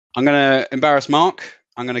I'm going to embarrass Mark.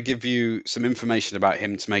 I'm going to give you some information about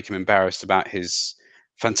him to make him embarrassed about his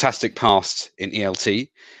fantastic past in ELT.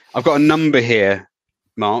 I've got a number here,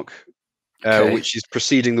 Mark, Okay. which is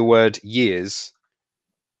preceding the word years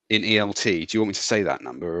in ELT. Do you want me to say that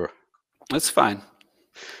number? That's fine.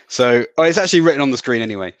 So, it's actually written on the screen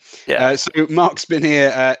anyway. Yeah. So Mark's been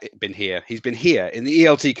here. He's been here in the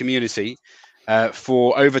ELT community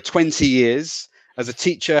for over 20 years as a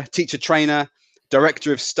teacher, teacher trainer,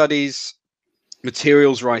 director of studies,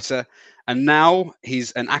 materials writer, and now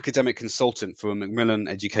he's an academic consultant for Macmillan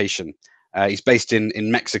Education. He's based in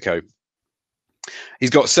Mexico. He's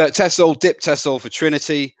got Cert TESOL, Dip TESOL for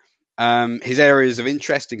Trinity. His areas of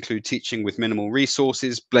interest include teaching with minimal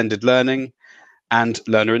resources, blended learning, and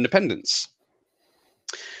learner independence.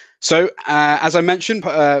 So, as I mentioned,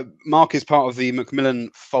 Mark is part of the Macmillan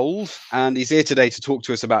fold, and he's here today to talk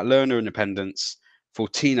to us about learner independence for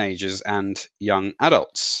teenagers and young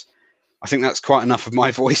adults. I think that's quite enough of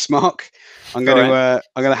my voice, Mark. I'm going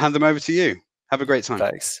to hand them over to you. Have a great time.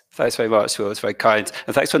 Thanks very much. Well, it's very kind,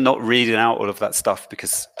 and thanks for not reading out all of that stuff,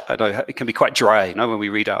 because I know it can be quite dry, you know, when we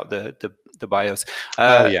read out the bios.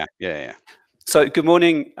 Oh yeah. So, good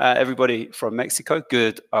morning, everybody from Mexico.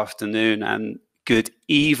 Good afternoon and good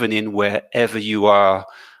evening wherever you are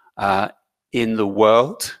in the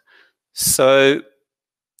world. So,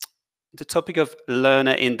 the topic of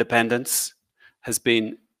learner independence has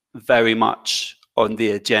been very much on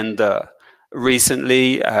the agenda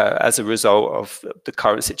recently as a result of the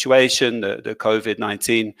current situation, the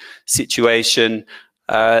COVID-19 situation.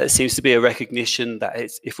 It seems to be a recognition that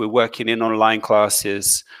if we're working in online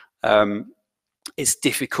classes, it's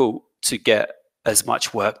difficult to get as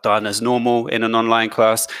much work done as normal in an online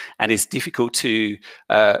class, and it's difficult to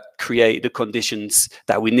create the conditions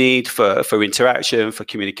that we need for interaction, for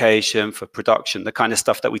communication, for production, the kind of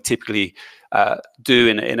stuff that we typically do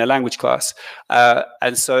in a language class.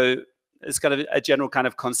 And so it's kind of a general kind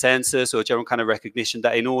of consensus or a general kind of recognition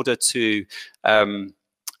that in order to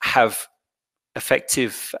have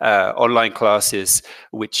effective online classes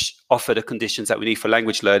which offer the conditions that we need for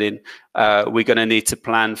language learning, we're going to need to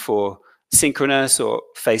plan for synchronous or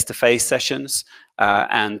face-to-face sessions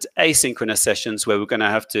and asynchronous sessions where we're going to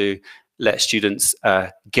have to let students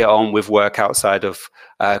get on with work outside of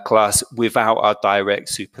class without our direct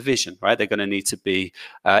supervision, right? They're going to need to be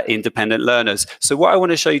independent learners. So what I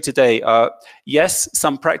want to show you today are, yes,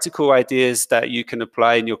 some practical ideas that you can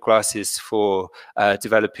apply in your classes for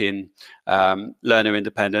developing learner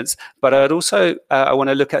independence, but I'd also, I want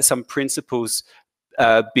to look at some principles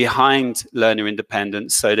behind learner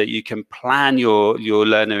independence so that you can plan your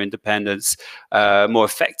learner independence more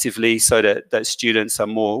effectively, so that students are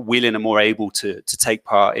more willing and more able to take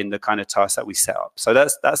part in the kind of tasks that we set up. So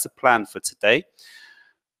that's the plan for today.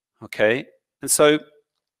 Okay, and so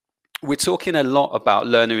we're talking a lot about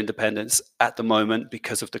learner independence at the moment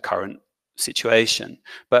because of the current situation,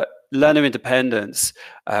 but learner independence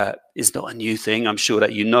is not a new thing, I'm sure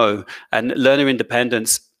that you know, and learner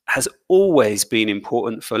independence has always been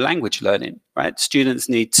important for language learning, right? Students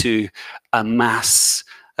need to amass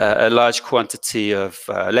a large quantity of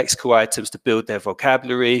lexical items to build their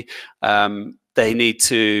vocabulary. They need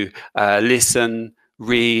to listen,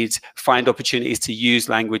 read, find opportunities to use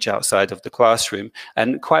language outside of the classroom.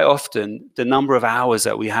 And quite often, the number of hours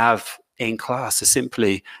that we have in class are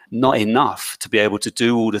simply not enough to be able to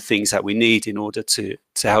do all the things that we need in order to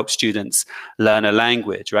help students learn a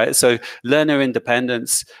language, right? So learner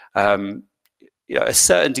independence, a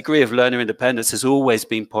certain degree of learner independence has always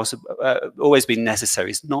been possible, always been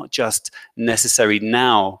necessary. It's not just necessary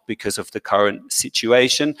now because of the current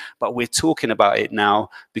situation, but we're talking about it now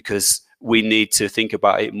because we need to think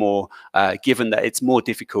about it more, given that it's more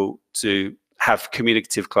difficult to have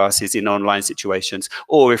communicative classes in online situations,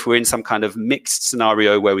 or if we're in some kind of mixed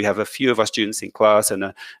scenario where we have a few of our students in class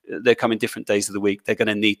and they're coming different days of the week, they're going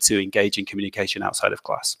to need to engage in communication outside of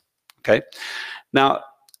class. Okay. Now,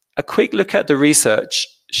 a quick look at the research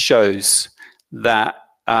shows that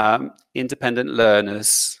independent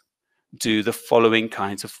learners do the following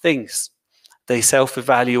kinds of things. They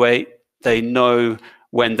self-evaluate, they know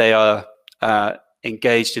when they are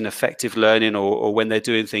engaged in effective learning or when they're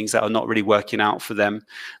doing things that are not really working out for them.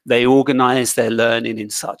 They organize their learning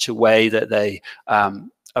in such a way that they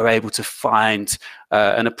are able to find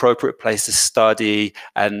an appropriate place to study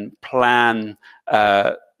and plan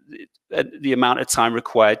the amount of time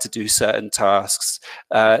required to do certain tasks.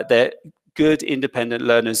 They're good independent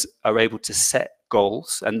learners are able to set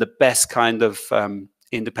goals, and the best kind of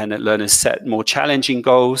independent learners set more challenging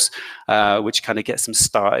goals, which kind of gets them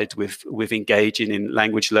started with engaging in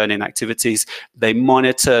language learning activities. They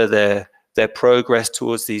monitor their progress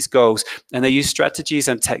towards these goals. And they use strategies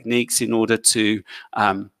and techniques in order to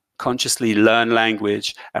consciously learn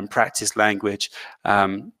language and practice language,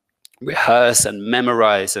 rehearse and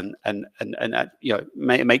memorize, and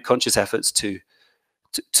make conscious efforts to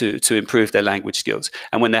improve their language skills.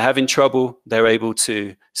 And when they're having trouble, they're able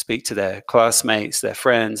to speak to their classmates, their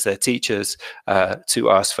friends, their teachers, to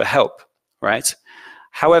ask for help, right?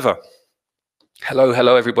 However,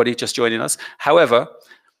 hello everybody just joining us. However,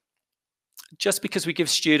 just because we give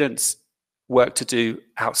students work to do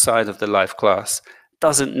outside of the live class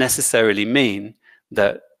doesn't necessarily mean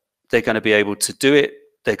that they're going to be able to do it,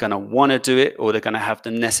 they're going to want to do it, or they're going to have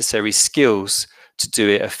the necessary skills to do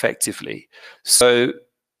it effectively. So,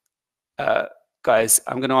 guys,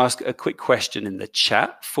 I'm going to ask a quick question in the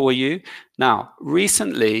chat for you. Now,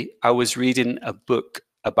 recently, I was reading a book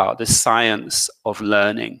about the science of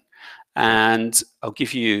learning, and I'll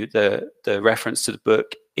give you the reference to the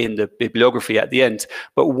book in the bibliography at the end.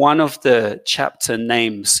 But one of the chapter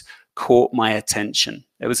names caught my attention.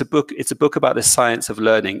 It's a book about the science of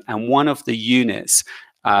learning, and one of the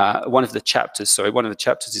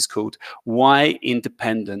chapters is called "Why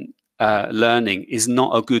Independent Learning is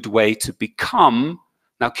Not a Good Way to Become."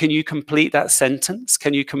 Now, can you complete that sentence?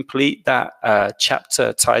 Can you complete that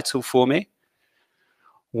chapter title for me?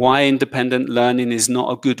 Why independent learning is not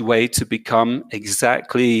a good way to become.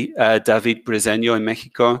 Exactly, David Breseño in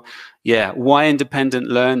Mexico. Yeah, why independent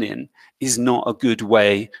learning is not a good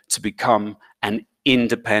way to become an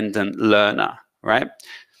independent learner, right?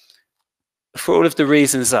 For all of the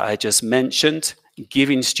reasons that I just mentioned,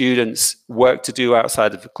 giving students work to do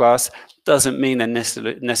outside of the class doesn't mean they're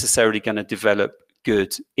necessarily going to develop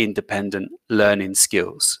good independent learning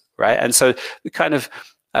skills, right? And so the kind of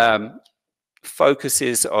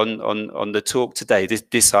focuses on the talk today,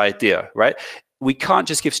 this idea, right? We can't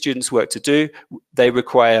just give students work to do. They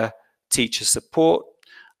require teacher support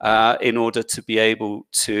in order to be able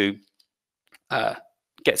to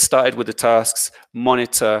get started with the tasks,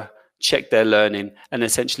 monitor, check their learning, and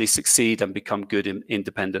essentially succeed and become good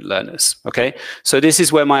independent learners, okay? So this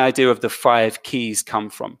is where my idea of the 5 keys come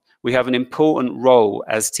from. We have an important role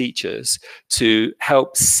as teachers to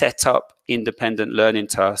help set up independent learning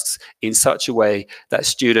tasks in such a way that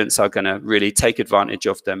students are going to really take advantage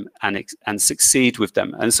of them and succeed with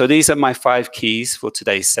them. And so these are my 5 keys for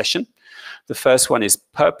today's session. The first one is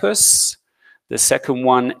purpose. The second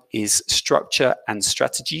one is structure and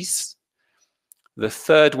strategies. The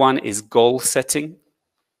third one is goal setting.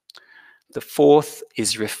 The fourth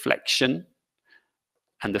is reflection.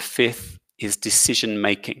 And the fifth is decision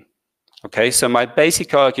making. Okay, so my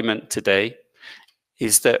basic argument today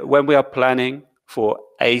is that when we are planning for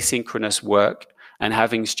asynchronous work and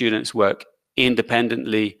having students work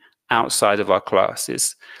independently outside of our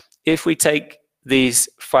classes, if we take these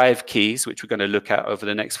 5 keys, which we're going to look at over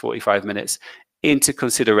the next 45 minutes, into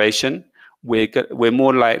consideration, we're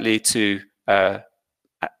more likely to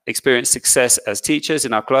experience success as teachers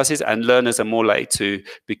in our classes, and learners are more likely to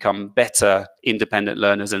become better independent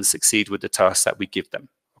learners and succeed with the tasks that we give them.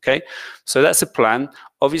 Okay, so that's a plan.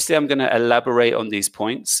 Obviously, I'm going to elaborate on these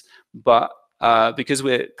points, but because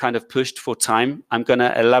we're kind of pushed for time, I'm going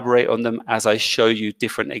to elaborate on them as I show you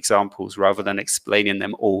different examples rather than explaining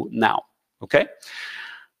them all now. Okay,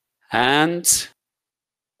 and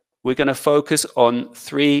we're going to focus on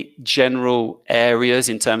 3 general areas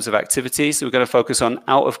in terms of activities. So we're going to focus on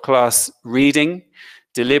out-of-class reading,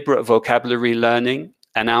 deliberate vocabulary learning,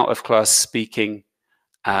 and out-of-class speaking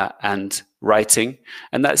and writing.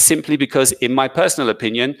 And that's simply because, in my personal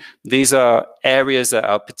opinion, these are areas that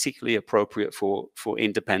are particularly appropriate for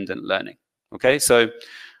independent learning. Okay, so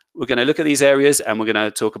we're going to look at these areas and we're going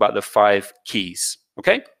to talk about the 5 keys.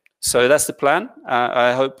 Okay, so that's the plan.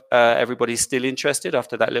 I hope everybody's still interested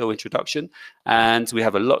after that little introduction, and we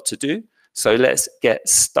have a lot to do. So let's get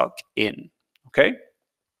stuck in. Okay,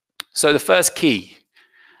 so the first key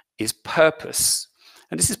is purpose.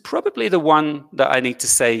 And this is probably the one that I need to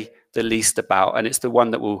say the least about, and it's the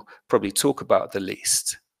one that we'll probably talk about the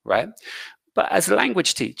least, right? But as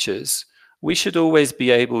language teachers, we should always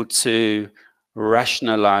be able to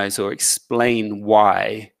rationalize or explain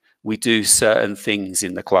why we do certain things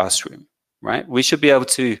in the classroom, right? We should be able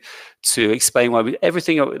to explain why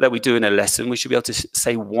everything that we do in a lesson, we should be able to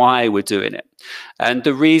say why we're doing it. And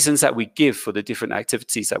the reasons that we give for the different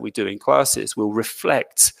activities that we do in classes will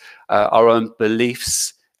reflect our own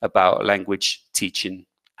beliefs about language teaching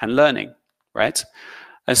and learning, right?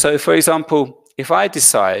 And so, for example, if I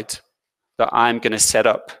decide that I'm going to set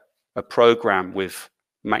up a program with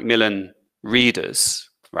Macmillan readers,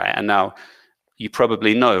 right? And now you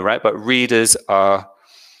probably know, right? But readers are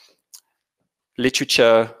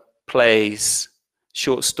literature plays,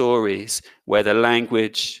 short stories, where the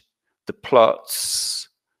language, the plots,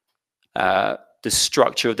 the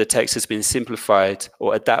structure of the text has been simplified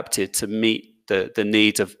or adapted to meet the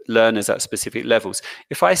needs of learners at specific levels.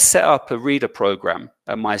 If I set up a reader program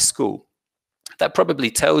at my school, that probably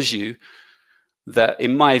tells you that,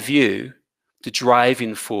 in my view, the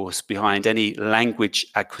driving force behind any language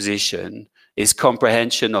acquisition is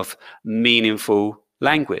comprehension of meaningful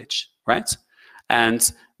language, right? And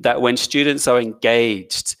that when students are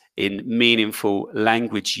engaged in meaningful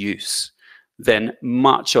language use, then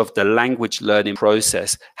much of the language learning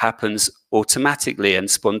process happens automatically and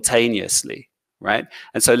spontaneously, right?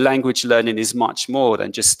 And so language learning is much more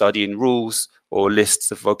than just studying rules or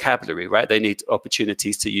lists of vocabulary, right? They need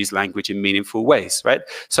opportunities to use language in meaningful ways, right?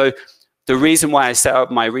 So the reason why I set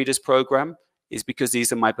up my readers program is because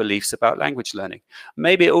these are my beliefs about language learning.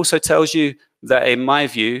 Maybe it also tells you that, in my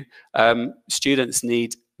view, students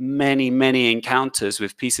need many, many encounters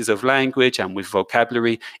with pieces of language and with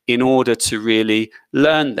vocabulary in order to really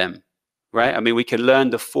learn them, right? I mean, we can learn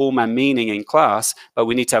the form and meaning in class, but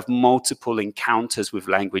we need to have multiple encounters with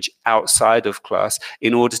language outside of class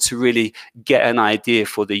in order to really get an idea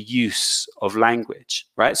for the use of language,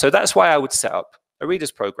 right? So that's why I would set up a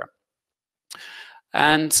readers program.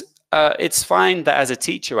 And it's fine that as a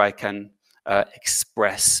teacher, I can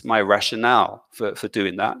express my rationale for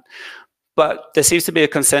doing that. But there seems to be a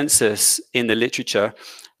consensus in the literature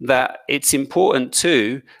that it's important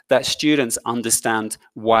too that students understand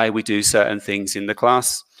why we do certain things in the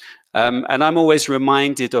class. And I'm always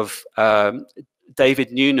reminded of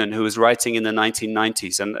David Noonan, who was writing in the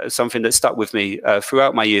 1990s, and something that stuck with me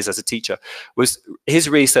throughout my years as a teacher was his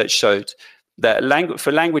research showed that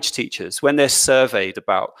for language teachers, when they're surveyed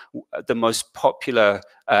about the most popular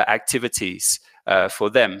activities for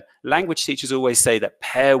them, language teachers always say that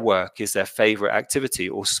pair work is their favorite activity,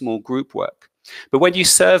 or small group work. But when you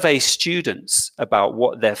survey students about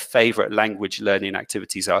what their favorite language learning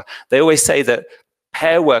activities are, they always say that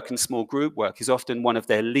pair work and small group work is often one of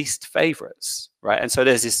their least favorites, right? And so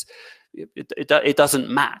there's this, it doesn't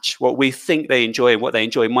match. What we think they enjoy and what they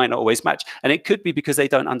enjoy might not always match. And it could be because they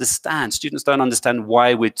don't understand. Students don't understand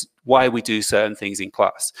why we do certain things in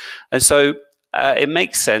class. And so it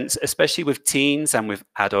makes sense, especially with teens and with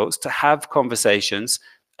adults, to have conversations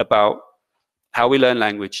about how we learn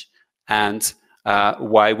language and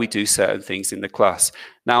why we do certain things in the class.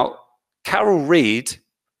 Now, Carol Reed,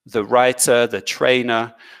 the writer, the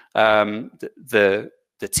trainer, the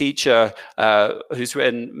teacher who's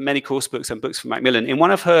written many course books and books for Macmillan, in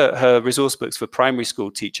one of her resource books for primary school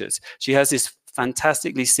teachers, she has this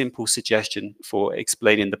fantastically simple suggestion for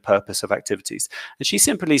explaining the purpose of activities. And she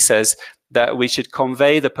simply says that we should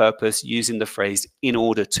convey the purpose using the phrase "in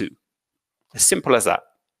order to." As simple as that,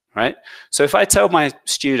 right? So if I tell my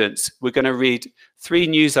students we're going to read 3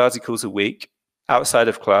 news articles a week outside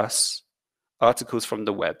of class, articles from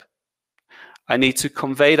the web, I need to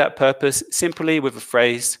convey that purpose simply with a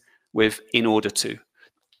phrase with "in order to."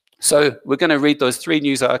 So we're going to read those 3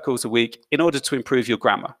 news articles a week in order to improve your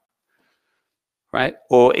grammar, right?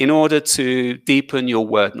 Or in order to deepen your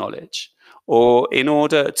word knowledge, or in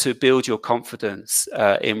order to build your confidence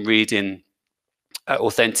in reading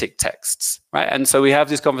authentic texts, right? And so we have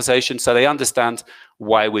this conversation so they understand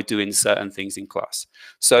why we're doing certain things in class.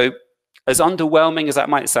 So as underwhelming as that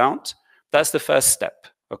might sound, that's the first step,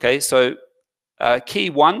 okay? So key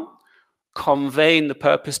 1, conveying the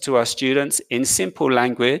purpose to our students in simple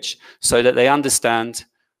language so that they understand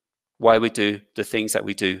why we do the things that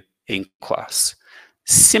we do in class.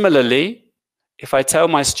 Similarly, if I tell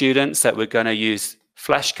my students that we're going to use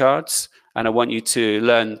flashcards and I want you to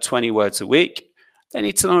learn 20 words a week, they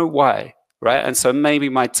need to know why, right? And so maybe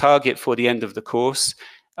my target for the end of the course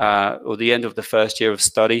or the end of the first year of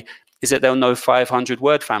study is that they'll know 500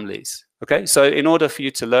 word families. Okay, so in order for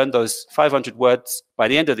you to learn those 500 words by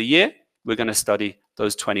the end of the year, we're going to study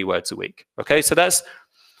those 20 words a week. Okay, so that's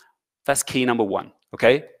key number 1.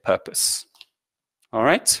 Okay, purpose. All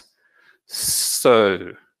right,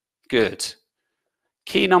 so good.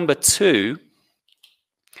 Key number 2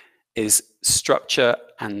 is structure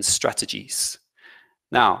and strategies.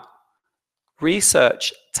 Now,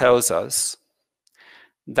 research tells us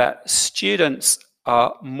that students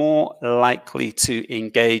are more likely to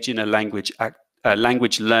engage in a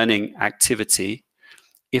language learning activity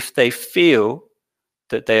if they feel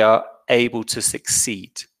that they are able to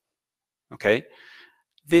succeed, okay?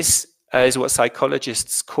 This is what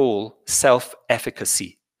psychologists call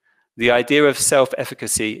self-efficacy. The idea of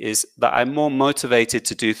self-efficacy is that I'm more motivated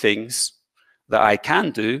to do things that I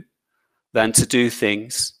can do than to do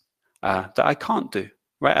things that I can't do,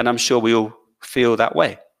 right? And I'm sure we all feel that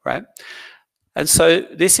way, right? And so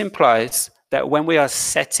this implies that when we are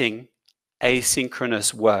setting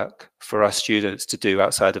asynchronous work for our students to do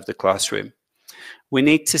outside of the classroom, we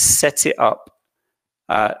need to set it up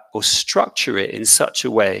or structure it in such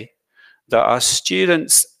a way that our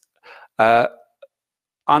students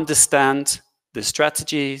understand the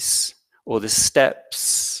strategies or the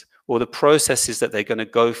steps or the processes that they're going to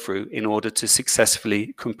go through in order to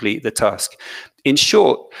successfully complete the task. In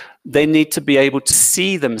short, they need to be able to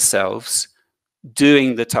see themselves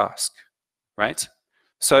doing the task, right?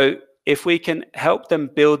 So if we can help them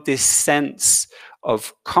build this sense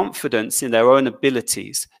of confidence in their own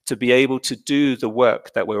abilities to be able to do the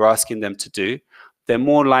work that we're asking them to do, they're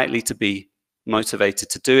more likely to be motivated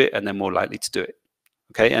to do it, and they're more likely to do it.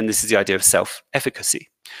 Okay, and this is the idea of self-efficacy,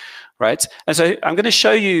 right? And so I'm going to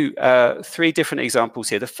show you 3 different examples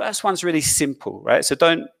here. The first one's really simple, right? So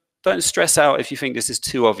don't stress out if you think this is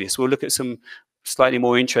too obvious. We'll look at some slightly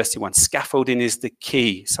more interesting ones. Scaffolding is the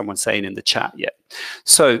key, someone's saying in the chat. Yeah.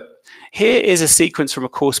 So here is a sequence from a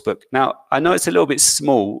course book. Now, I know it's a little bit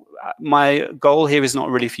small. My goal here is not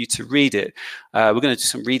really for you to read it. We're going to do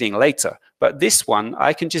some reading later. But this one,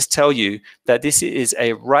 I can just tell you that this is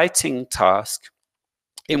a writing task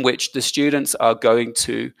in which the students are going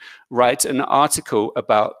to write an article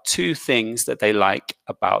about 2 things that they like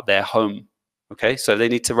about their home. Okay, so they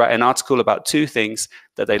need to write an article about 2 things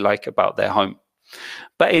that they like about their home.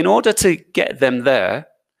 But in order to get them there,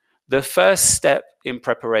 the first step in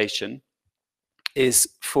preparation is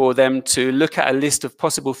for them to look at a list of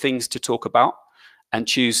possible things to talk about and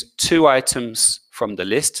choose 2 items from the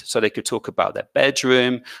list. So they could talk about their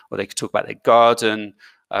bedroom, or they could talk about their garden,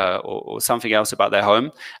 or something else about their home.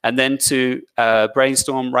 And then to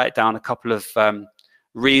brainstorm, write down a couple of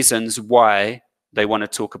reasons why they want to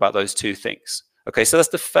talk about those 2 things. Okay, so that's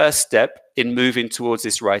the first step in moving towards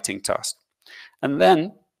this writing task. And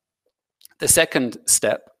then the second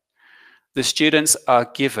step, the students are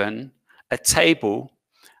given a table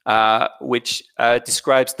which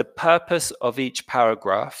describes the purpose of each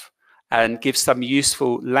paragraph and gives some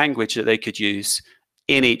useful language that they could use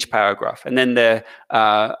in each paragraph. And then they're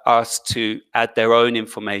asked to add their own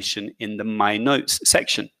information in the My Notes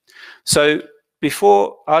section. So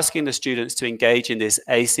before asking the students to engage in this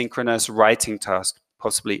asynchronous writing task,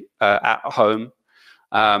 possibly at home,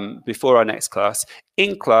 before our next class,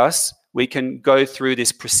 in class, we can go through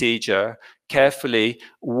this procedure carefully,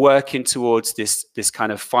 working towards this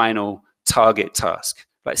kind of final target task.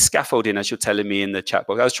 Like scaffolding, as you're telling me in the chat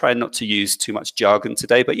box. I was trying not to use too much jargon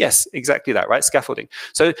today, but yes, exactly that, right? Scaffolding.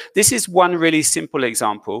 So this is one really simple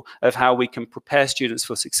example of how we can prepare students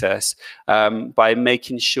for success by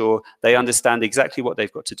making sure they understand exactly what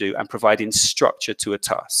they've got to do and providing structure to a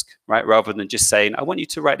task, right? Rather than just saying, I want you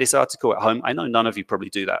to write this article at home. I know none of you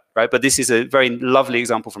probably do that, right? But this is a very lovely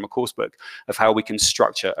example from a course book of how we can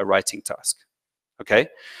structure a writing task, okay?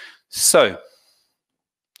 So,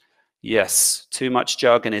 yes, too much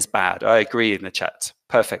jargon is bad. I agree in the chat.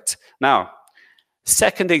 Perfect. Now,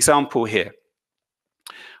 second example here.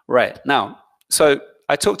 Right, now, so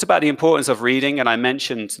I talked about the importance of reading, and I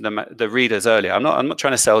mentioned the readers earlier. I'm not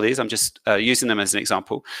trying to sell these. I'm just using them as an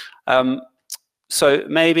example. So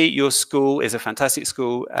maybe your school is a fantastic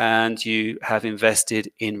school, and you have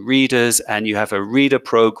invested in readers, and you have a reader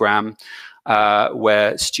program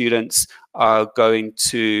where students are going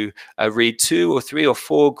to read 2 or 3 or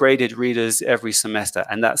 4 graded readers every semester,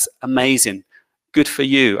 and that's amazing. Good for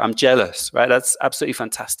you. I'm jealous, right? That's absolutely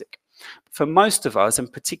fantastic. For most of us,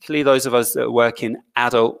 and particularly those of us that work in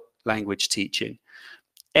adult language teaching,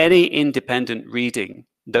 any independent reading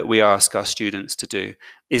that we ask our students to do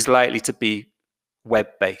is likely to be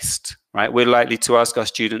web-based, right? We're likely to ask our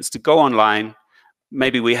students to go online.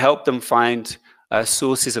 Maybe we help them find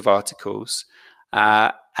sources of articles,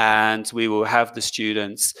 and we will have the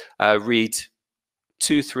students read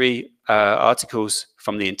 2, 3 articles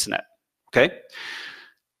from the internet, okay?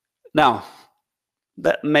 Now,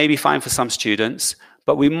 that may be fine for some students,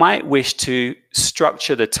 but we might wish to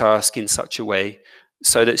structure the task in such a way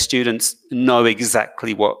so that students know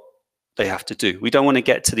exactly what they have to do. We don't want to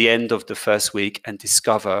get to the end of the first week and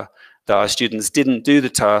discover that our students didn't do the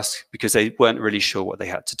task because they weren't really sure what they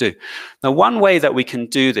had to do. Now, one way that we can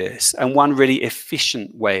do this, and one really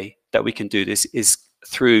efficient way that we can do this, is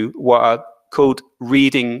through what are called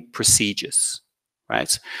reading procedures,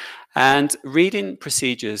 right? And reading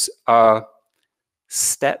procedures are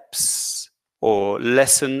steps or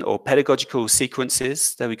lesson or pedagogical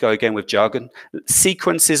sequences, there we go again with jargon,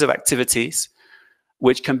 sequences of activities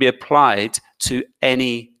which can be applied to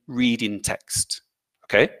any reading text,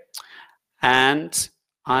 okay? And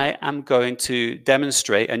I am going to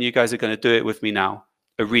demonstrate, and you guys are going to do it with me now,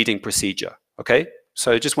 a reading procedure, okay?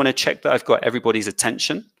 So just want to check that I've got everybody's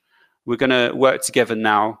attention. We're going to work together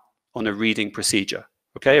now on a reading procedure.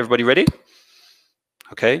 Okay, everybody ready?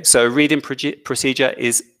 Okay, so a reading procedure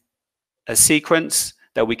is a sequence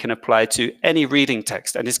that we can apply to any reading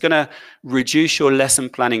text, and it's going to reduce your lesson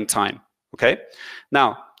planning time. Okay,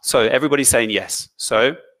 now, so everybody's saying yes.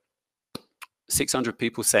 So 600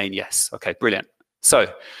 people saying yes. Okay, brilliant. So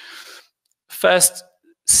first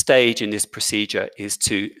stage in this procedure is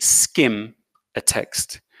to skim a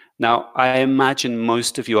text. Now, I imagine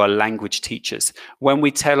most of you are language teachers. When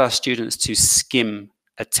we tell our students to skim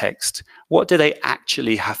a text, what do they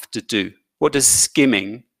actually have to do? What does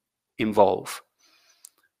skimming involve?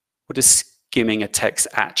 What does skimming a text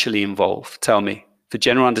actually involve? Tell me. For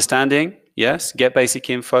general understanding, yes, get basic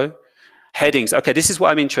info. Headings, okay, this is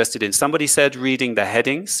what I'm interested in. Somebody said reading the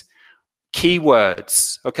headings.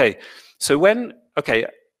 Keywords, okay. So okay,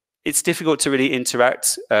 it's difficult to really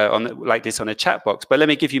interact like this on a chat box, but let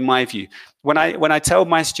me give you my view. When I tell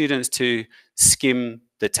my students to skim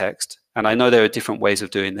the text, and I know there are different ways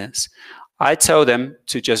of doing this, I tell them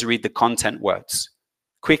to just read the content words.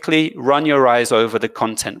 Quickly run your eyes over the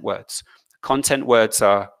content words. Content words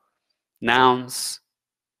are nouns,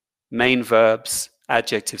 main verbs,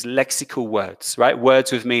 adjectives, lexical words, right?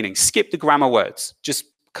 Words with meaning. Skip the grammar words. Just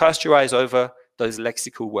cast your eyes over those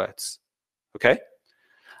lexical words, okay?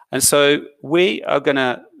 And so we are going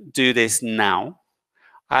to do this now.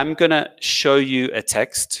 I'm going to show you a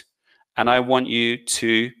text, and I want you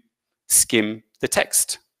to skim the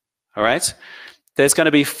text, all right? There's going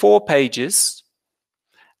to be 4 pages,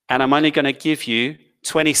 and I'm only going to give you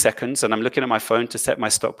 20 seconds, and I'm looking at my phone to set my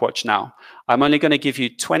stopwatch now. I'm only going to give you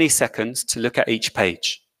 20 seconds to look at each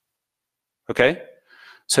page, okay?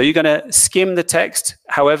 So you're going to skim the text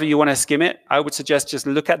however you want to skim it. I would suggest just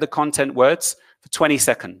look at the content words for 20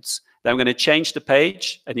 seconds. Then I'm going to change the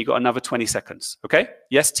page, and you've got another 20 seconds, okay?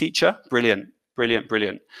 Yes, teacher? Brilliant, brilliant,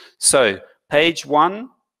 brilliant. So page 1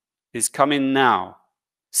 is coming now.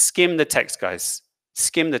 Skim the text, guys.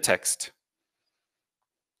 Skim the text.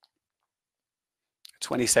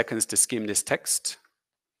 20 seconds to skim this text.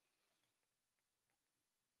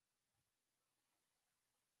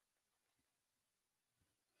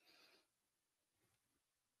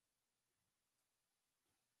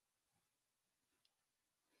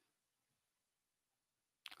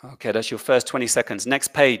 Okay, that's your first 20 seconds.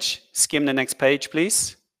 Next page. Skim the next page,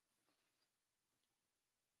 please.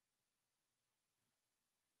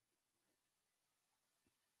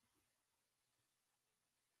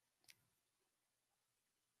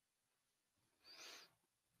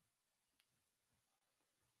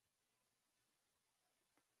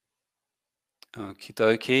 Okie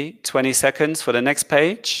dokie. 20 seconds for the next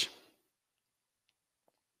page.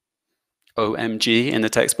 OMG in the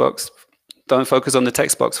text box. Don't focus on the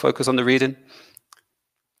text box, focus on the reading.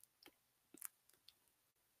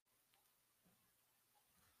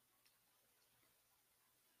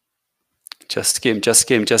 Just skim, just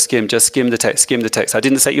skim, just skim, just skim the text, skim the text. I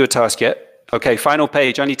didn't set you a task yet. Okay, final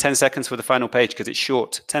page, only 10 seconds for the final page because it's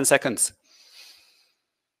short. 10 seconds.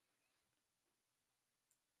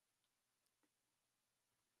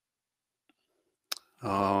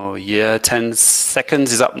 Oh yeah, 10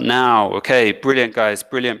 seconds is up now. Okay, brilliant guys,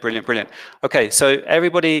 brilliant, brilliant, brilliant. Okay, so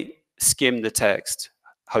everybody skim the text,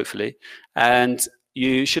 hopefully. And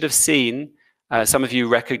you should have seen, some of you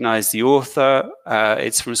recognize the author.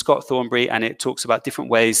 It's from Scott Thornbury, and it talks about different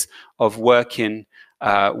ways of working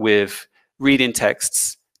with reading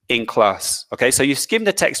texts in class. Okay, so you've skimmed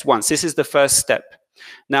the text once. This is the first step.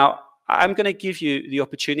 Now, I'm going to give you the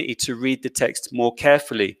opportunity to read the text more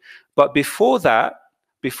carefully. But before that,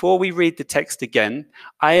 before we read the text again,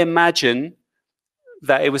 I imagine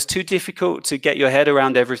that it was too difficult to get your head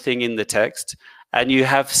around everything in the text, and you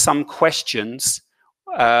have some questions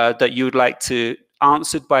that you would like to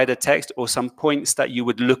answered by the text, or some points that you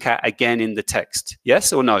would look at again in the text.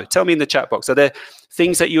 Yes or no? Tell me in the chat box. Are there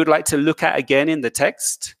things that you would like to look at again in the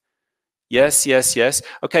text? Yes, yes, yes.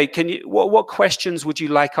 Okay, can you? What questions would you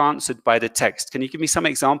like answered by the text? Can you give me some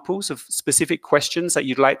examples of specific questions that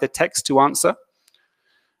you'd like the text to answer?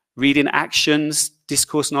 Reading actions,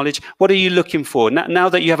 discourse knowledge. What are you looking for? Now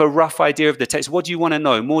that you have a rough idea of the text, what do you want to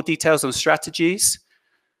know? More details on strategies?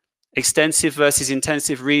 Extensive versus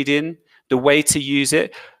intensive reading? The way to use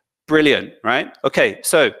it? Brilliant, right? Okay,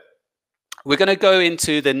 so we're going to go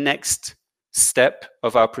into the next step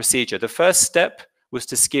of our procedure. The first step was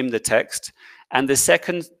to skim the text. And the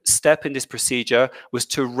second step in this procedure was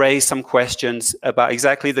to raise some questions about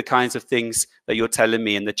exactly the kinds of things that you're telling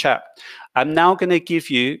me in the chat. I'm now going to give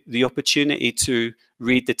you the opportunity to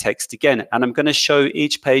read the text again, and I'm going to show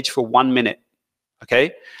each page for 1 minute.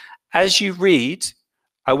 okay? As you read,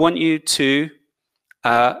 I want you to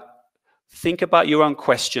think about your own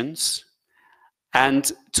questions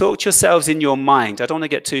and talk to yourselves in your mind. I don't want to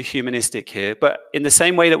get too humanistic here, but in the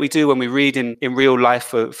same way that we do when we read in real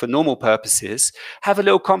life for normal purposes, have a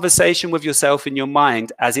little conversation with yourself in your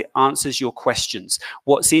mind as it answers your questions.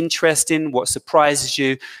 What's interesting, what surprises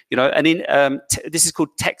you, you know, and this is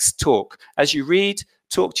called text talk. As you read,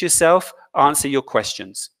 talk to yourself, answer your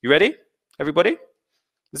questions. You ready, everybody?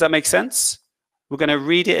 Does that make sense? We're going to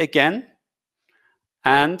read it again,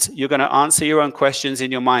 and you're going to answer your own questions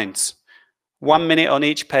in your minds. 1 minute on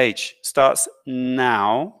each page. Starts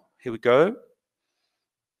now. Here we go.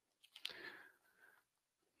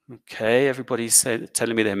 Okay, everybody's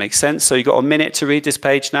telling me that makes sense. So you've got a minute to read this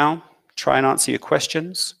page now. Try and answer your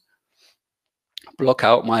questions. Block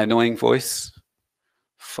out my annoying voice.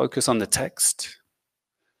 Focus on the text.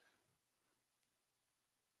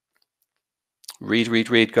 Read,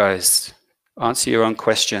 read, read, guys. Answer your own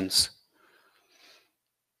questions.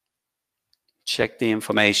 Check the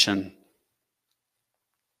information.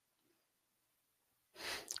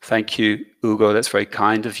 Thank you, Ugo. That's very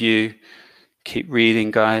kind of you. Keep reading,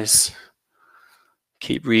 guys.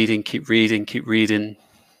 Keep reading, keep reading, keep reading.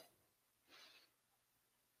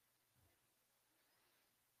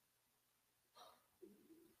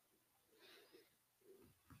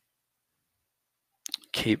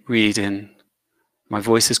 Keep reading. My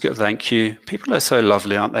voice is good. Thank you. People are so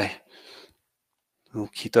lovely, aren't they?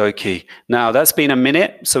 Okie dokie. Now, that's been a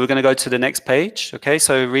minute, so we're going to go to the next page. Okay,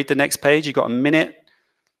 so read the next page. You've got a minute.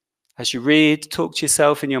 As you read, talk to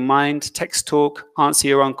yourself in your mind, text talk, answer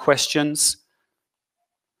your own questions.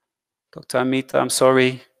 Dr. Amita, I'm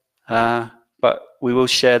sorry, but we will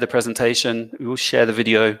share the presentation. We will share the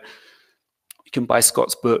video. You can buy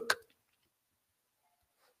Scott's book.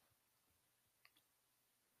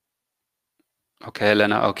 Okay,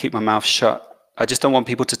 Elena, I'll keep my mouth shut. I just don't want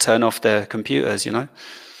people to turn off their computers, you know?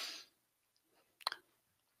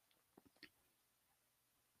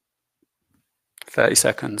 "30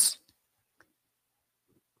 seconds.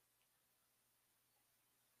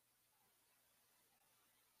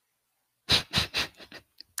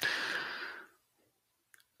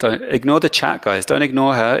 Don't ignore the chat, guys. Don't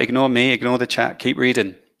ignore her. Ignore me. Ignore the chat. Keep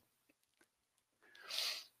reading.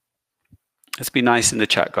 Let's be nice in the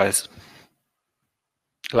chat, guys.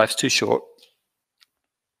 Life's too short.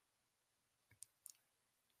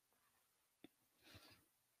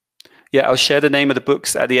 Yeah, I'll share the name of the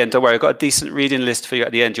books at the end. Don't worry, I've got a decent reading list for you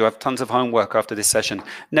at the end. You'll have tons of homework after this session.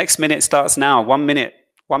 Next minute starts now. 1 minute.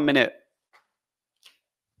 1 minute.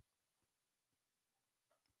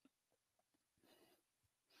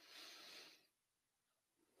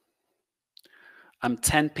 I'm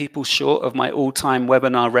 10 people short of my all-time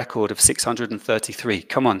webinar record of 633.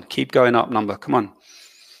 Come on, keep going up, number. Come on.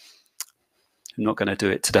 I'm not going to do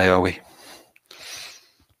it today, are we?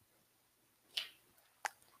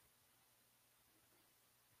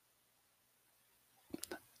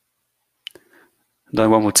 No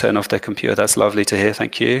one will turn off their computer. That's lovely to hear.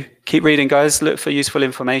 Thank you. Keep reading, guys. Look for useful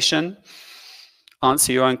information.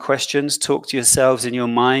 Answer your own questions. Talk to yourselves in your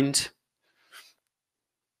mind.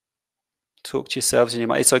 Talk to yourselves in your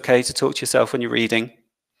mind. It's okay to talk to yourself when you're reading.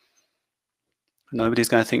 Nobody's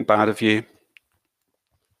going to think bad of you.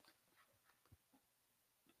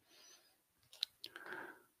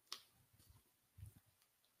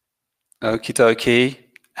 Okie dokie.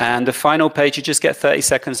 And the final page, you just get 30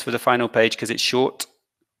 seconds for the final page because it's short.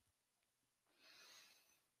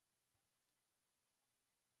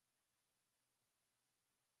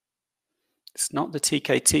 It's not the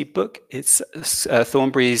TKT book. It's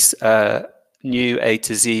Thornbury's new A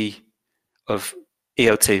to Z of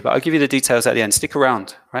ELT. But I'll give you the details at the end. Stick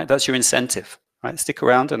around, right? That's your incentive, right? Stick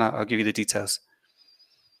around and I'll give you the details.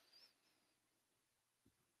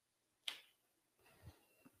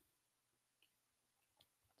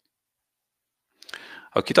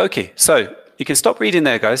 Okie dokie. So you can stop reading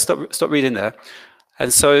there, guys. Stop reading there.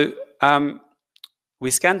 And so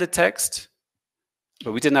we scanned the text,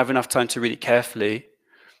 but we didn't have enough time to read it carefully.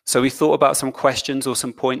 So we thought about some questions or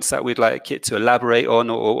some points that we'd like it to elaborate on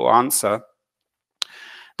or answer.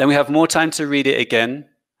 Then we have more time to read it again.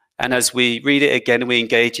 And as we read it again, we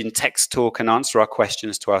engage in text talk and answer our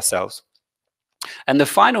questions to ourselves. And the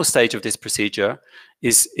final stage of this procedure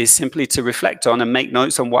is simply to reflect on and make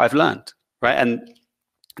notes on what I've learned, right? And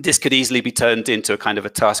this could easily be turned into a kind of a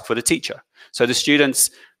task for the teacher. So the students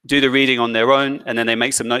do the reading on their own, and then they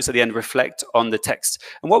make some notes at the end, reflect on the text.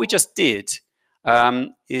 And what we just did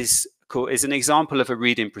is an example of a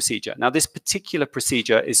reading procedure. Now, this particular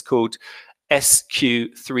procedure is called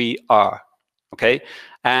SQ3R. Okay,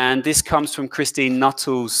 and this comes from Christine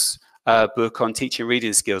Nuttall's book on teaching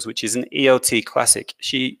reading skills, which is an ELT classic.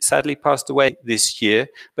 She sadly passed away this year,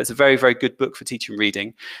 but it's a very, very good book for teaching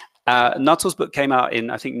reading. Nuttall's book came out in,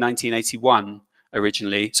 I think, 1981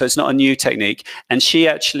 originally, so it's not a new technique, and she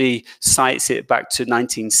actually cites it back to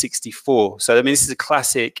 1964. So I mean, this is a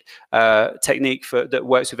classic technique that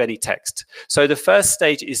works with any text. So the first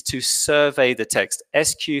stage is to survey the text.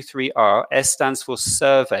 SQ3R, S stands for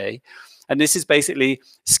survey, and this is basically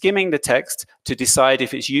skimming the text to decide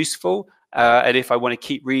if it's useful and if I want to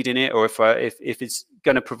keep reading it, or if it's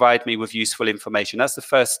going to provide me with useful information. That's the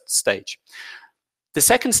first stage. The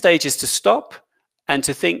second stage is to stop and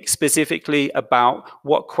to think specifically about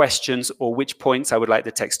what questions or which points I would like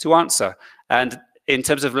the text to answer. And in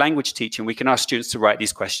terms of language teaching, we can ask students to write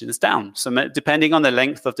these questions down. So depending on the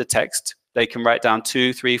length of the text, they can write down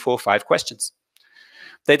 2, 3, 4, 5 questions.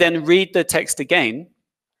 They then read the text again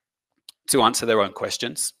to answer their own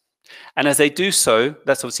questions. And as they do so,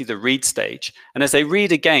 that's obviously the read stage. And as they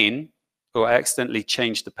read again, or I accidentally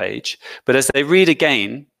changed the page, but as they read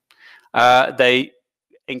again, they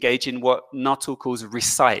engage in what Nuttall calls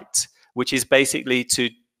recite, which is basically to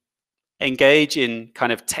engage in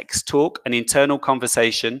kind of text talk, an internal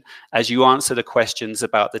conversation as you answer the questions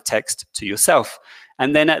about the text to yourself.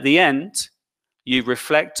 And then at the end, you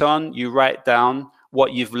reflect on, you write down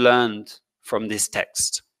what you've learned from this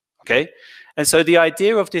text, okay? And so the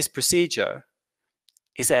idea of this procedure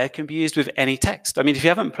is that it can be used with any text. I mean, if you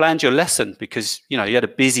haven't planned your lesson because, you know, you had a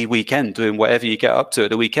busy weekend doing whatever you get up to at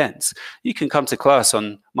the weekends, you can come to class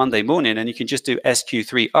on Monday morning and you can just do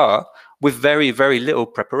SQ3R with very, very little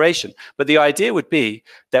preparation. But the idea would be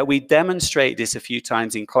that we demonstrate this a few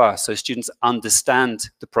times in class so students understand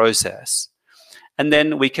the process. And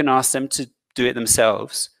then we can ask them to do it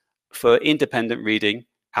themselves for independent reading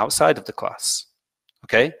outside of the class,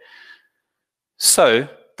 okay? So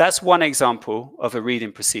that's one example of a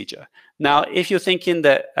reading procedure. Now, if you're thinking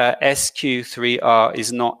that SQ3R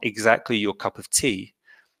is not exactly your cup of tea,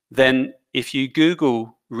 then if you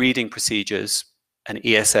Google reading procedures and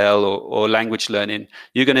ESL or language learning,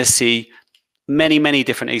 you're going to see many, many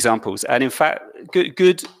different examples. And in fact,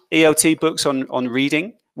 good ELT books on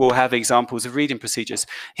reading will have examples of reading procedures.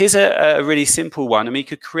 Here's a really simple one. I mean, you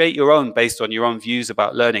could create your own based on your own views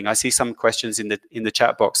about learning. I see some questions in the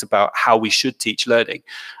chat box about how we should teach learning.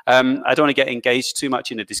 I don't want to get engaged too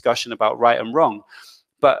much in a discussion about right and wrong,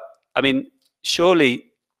 but I mean,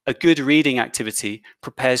 surely a good reading activity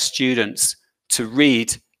prepares students to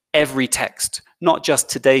read every text, not just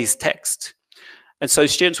today's text. And so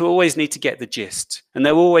students will always need to get the gist, and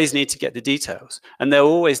they'll always need to get the details, and they'll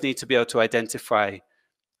always need to be able to identify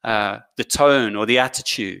the tone or the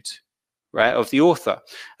attitude, right, of the author.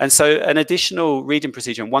 And so an additional reading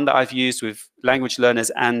procedure, and one that I've used with language learners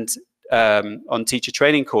and on teacher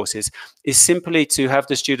training courses, is simply to have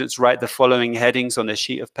the students write the following headings on their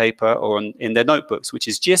sheet of paper or in their notebooks, which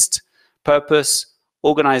is gist, purpose,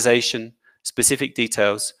 organization, specific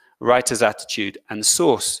details, writer's attitude, and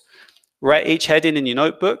source. Write each heading in your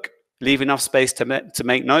notebook, leave enough space to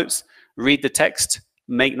make notes, read the text,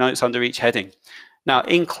 make notes under each heading. Now,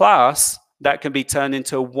 in class, that can be turned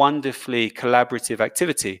into a wonderfully collaborative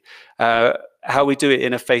activity. How we do it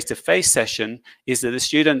in a face-to-face session is that the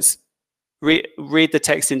students read the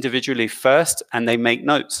text individually first, and they make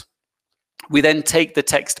notes. We then take the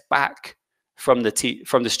text back from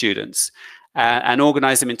the students and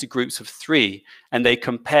organize them into groups of 3, and they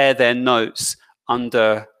compare their notes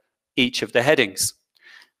under each of the headings.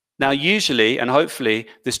 Now, usually, and hopefully,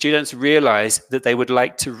 the students realize that they would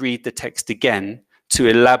like to read the text again to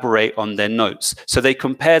elaborate on their notes. So they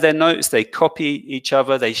compare their notes, they copy each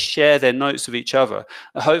other, they share their notes with each other.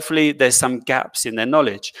 Hopefully there's some gaps in their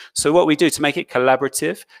knowledge. So what we do to make it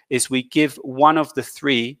collaborative is we give one of the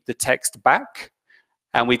 3 the text back,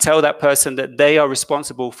 and we tell that person that they are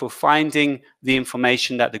responsible for finding the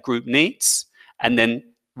information that the group needs and then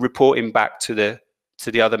reporting back to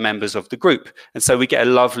the other members of the group. And so we get a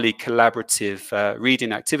lovely collaborative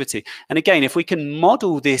reading activity. And again, if we can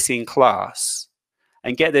model this in class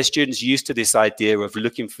and get their students used to this idea of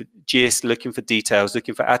looking for gist, looking for details,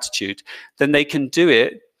 looking for attitude, then they can do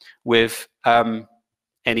it with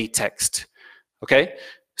any text, okay?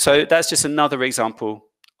 So that's just another example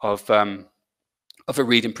of a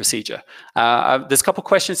reading procedure. There's a couple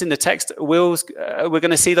questions in the text. We're going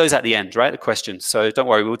to see those at the end, right? The questions. So don't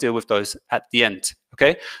worry, we'll deal with those at the end,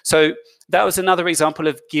 okay? So that was another example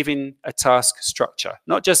of giving a task structure.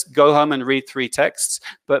 Not just go home and read 3 texts,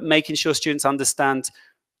 but making sure students understand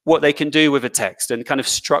what they can do with a text and kind of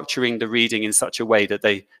structuring the reading in such a way that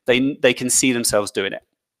they can see themselves doing it,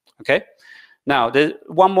 okay? Now, there's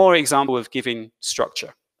one more example of giving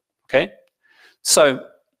structure, okay? So,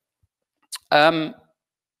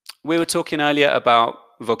 we were talking earlier about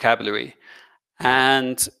vocabulary,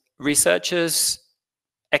 and researchers,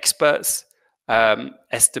 experts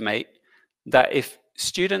estimate that if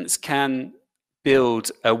students can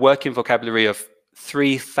build a working vocabulary of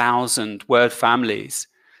 3,000 word families,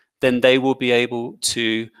 then they will be able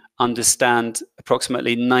to understand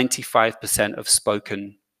approximately 95% of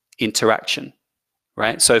spoken interaction,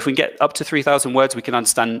 right? So if we get up to 3,000 words, we can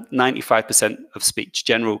understand 95% of speech,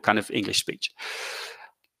 general kind of English speech.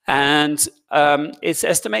 And it's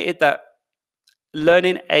estimated that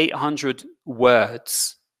learning 800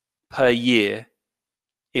 words per year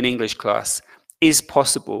in English class is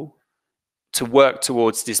possible to work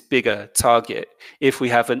towards this bigger target if we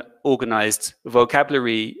have an organized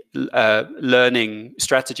vocabulary learning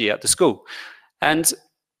strategy at the school. And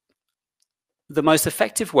the most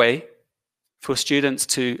effective way for students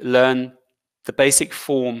to learn the basic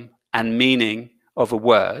form and meaning of a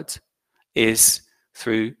word is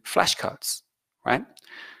through flashcards, right?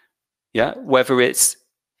 Yeah, whether it's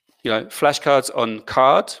flashcards on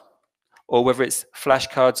card, or whether it's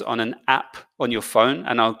flashcards on an app on your phone,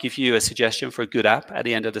 and I'll give you a suggestion for a good app at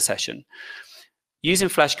the end of the session. Using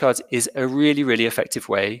flashcards is a really, really effective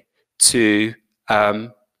way to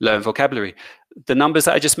learn vocabulary. The numbers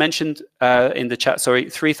that I just mentioned in the chat,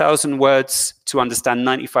 3,000 words to understand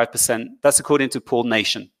 95%, that's according to Paul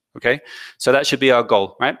Nation, okay? So that should be our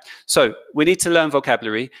goal, right? So we need to learn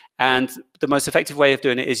vocabulary, and the most effective way of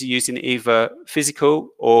doing it is using either physical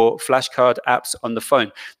or flashcard apps on the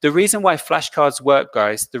phone. The reason why flashcards work,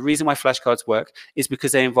 guys, the reason why flashcards work is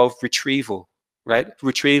because they involve retrieval, right?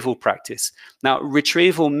 Retrieval practice. Now,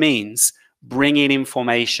 retrieval means bringing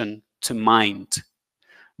information to mind.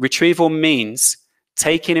 Retrieval means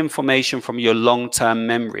taking information from your long-term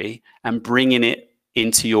memory and bringing it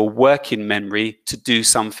into your working memory to do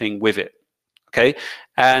something with it, okay?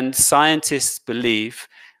 And scientists believe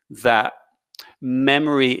that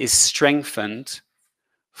memory is strengthened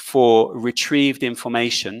for retrieved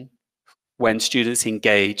information when students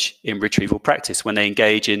engage in retrieval practice, when they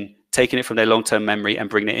engage in taking it from their long-term memory and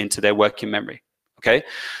bringing it into their working memory, okay?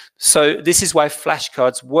 So this is why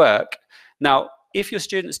flashcards work. Now, if your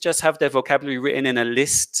students just have their vocabulary written in a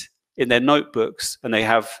list in their notebooks, and they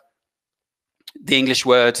have the English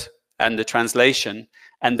word and the translation,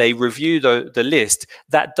 and they review the list,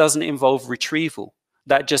 that doesn't involve retrieval.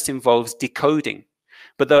 That just involves decoding.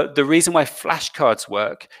 But the reason why flashcards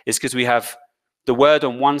work is because we have the word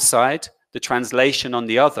on one side, the translation on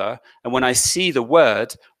the other, and when I see the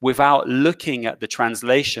word, without looking at the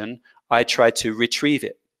translation, I try to retrieve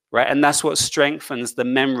it, right? And that's what strengthens the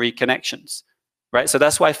memory connections, right? So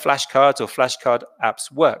that's why flashcards or flashcard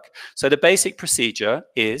apps work. So the basic procedure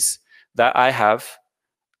is that I have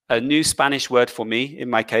a new Spanish word for me, in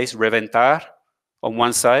my case, reventar, on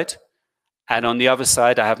one side, and on the other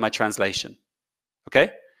side, I have my translation,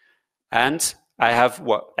 okay? And I have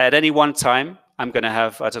at any one time, I'm gonna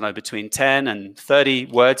have, I don't know, between 10 and 30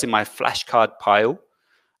 words in my flashcard pile,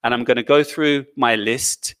 and I'm gonna go through my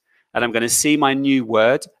list, and I'm gonna see my new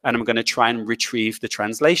word, and I'm gonna try and retrieve the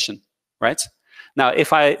translation, right? Now,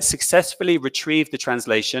 if I successfully retrieve the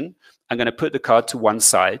translation, I'm gonna put the card to one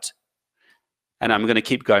side, and I'm gonna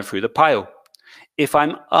keep going through the pile. If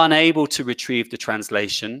I'm unable to retrieve the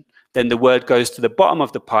translation, then the word goes to the bottom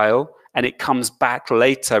of the pile, and it comes back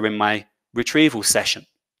later in my retrieval session,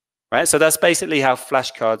 right? So that's basically how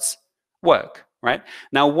flashcards work, right?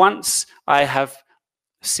 Now, once I have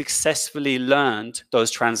successfully learned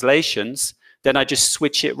those translations, then I just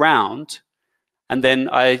switch it round, and then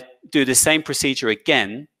I do the same procedure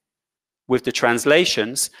again with the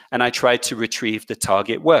translations, and I try to retrieve the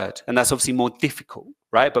target word. And that's obviously more difficult,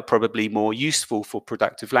 right? But probably more useful for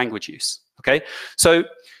productive language use, okay? So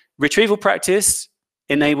retrieval practice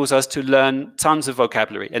enables us to learn tons of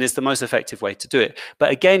vocabulary, and it's the most effective way to do it.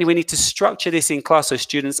 But again, we need to structure this in class so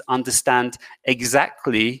students understand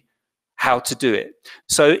exactly how to do it.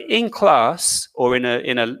 So in class, or in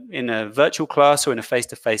a virtual class, or in a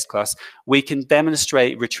face-to-face class, we can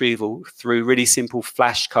demonstrate retrieval through really simple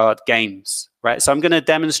flashcard games, right? So I'm going to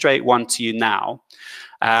demonstrate one to you now.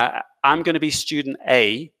 I'm going to be student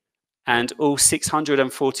A, and all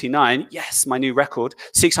 649, yes, my new record,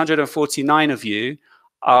 649 of you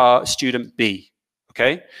are student B,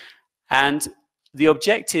 okay? And the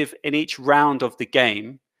objective in each round of the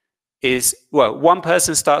game is, well, one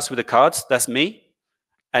person starts with the cards, that's me,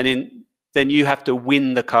 and then you have to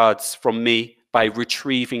win the cards from me by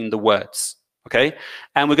retrieving the words, okay?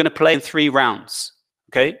 And we're gonna play in 3 rounds,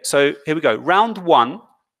 okay? So here we go, round one.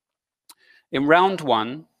 In round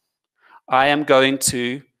one, I am going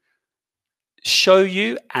to show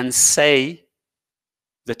you and say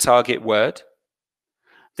the target word.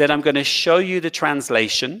 Then I'm going to show you the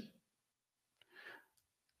translation.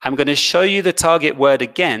 I'm going to show you the target word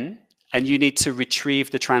again, and you need to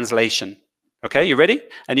retrieve the translation. Okay, you ready?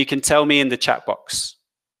 And you can tell me in the chat box.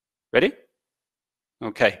 Ready?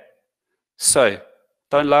 Okay. So,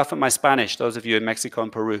 don't laugh at my Spanish, those of you in Mexico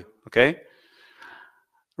and Peru, okay?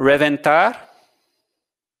 Reventar,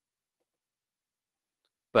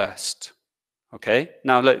 burst. Okay?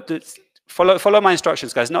 Now, look, follow my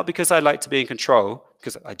instructions, guys, not because I like to be in control,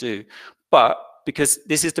 because I do, but because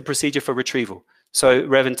this is the procedure for retrieval. So,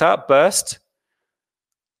 reventar, burst.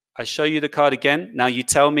 I show you the card again. Now you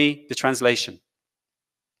tell me the translation.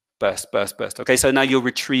 Burst, burst, burst. Okay, so now you'll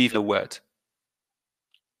retrieve the word.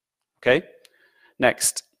 Okay?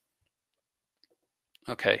 Next.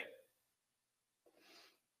 Okay.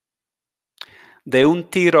 De un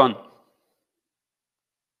tirón.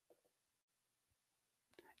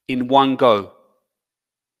 In one go.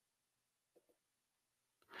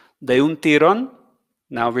 De un tirón.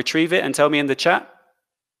 Now retrieve it and tell me in the chat.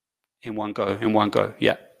 In one go,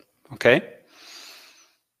 yeah. Okay?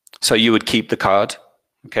 So you would keep the card.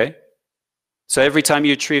 Okay? So every time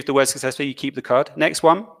you retrieve the word successfully, you keep the card. Next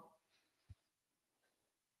one.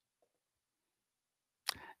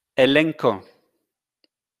 Elenco.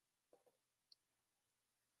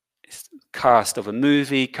 It's cast of a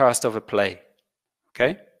movie, cast of a play.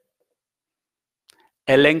 Okay?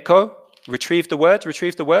 Elenco. Retrieve the word.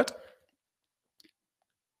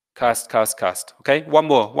 Cast, cast, cast. Okay? One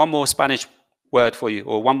more Spanish word for you,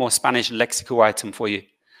 or one more Spanish lexical item for you.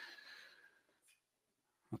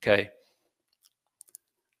 Okay.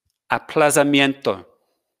 Aplazamiento.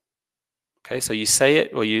 Okay, so you say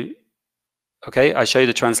it, or you, okay, I show you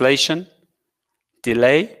the translation.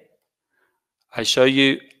 Delay. I show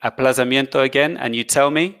you aplazamiento again, and you tell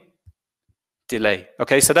me delay.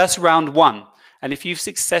 Okay, so that's round one. And if you've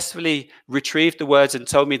successfully retrieved the words and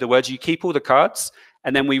told me the words, you keep all the cards,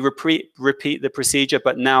 and then we repeat the procedure,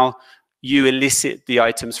 but now you elicit the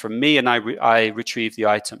items from me, and I retrieve the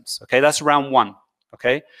items. Okay, that's round one.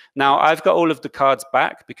 Okay, now I've got all of the cards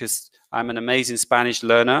back because I'm an amazing Spanish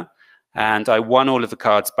learner, and I won all of the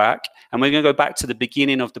cards back. And we're going to go back to the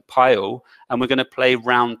beginning of the pile, and we're going to play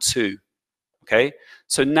round two. Okay,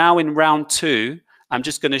 so now in round two, I'm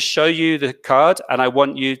just going to show you the card, and I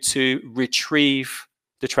want you to retrieve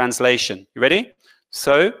the translation. You ready?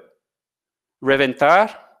 So,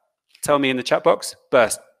 reventar, tell me in the chat box,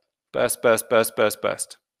 burst, burst, burst, burst, burst,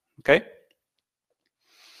 burst. Okay?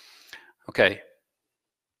 Okay.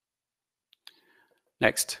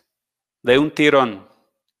 Next. De un tirón,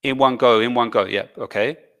 in one go, yeah,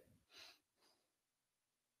 okay.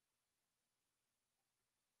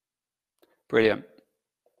 Brilliant.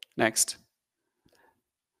 Next.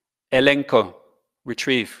 Elenco,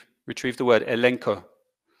 retrieve the word, elenco. All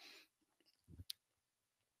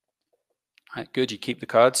right, good, you keep the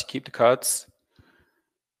cards,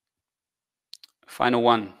 Final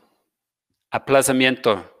one.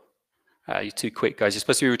 Aplazamiento. You're too quick, guys. You're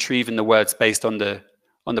supposed to be retrieving the words based on the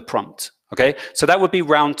prompt. Okay, so that would be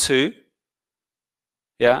round two.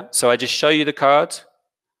 Yeah, so I just show you the card,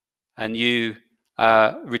 and you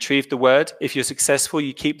retrieve the word. If you're successful,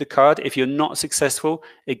 you keep the card. If you're not successful,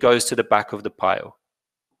 it goes to the back of the pile.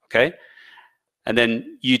 Okay, and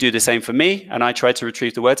then you do the same for me, and I try to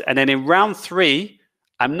retrieve the words. And then in round three,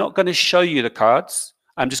 I'm not going to show you the cards.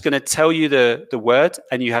 I'm just going to tell you the word,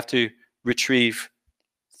 and you have to retrieve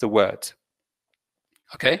the word.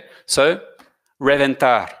 Okay, so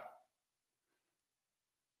reventar.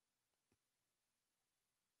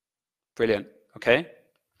 Brilliant. Okay.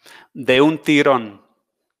 De un tirón.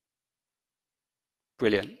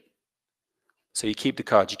 Brilliant. So you keep the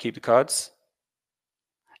cards.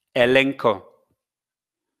 Elenco.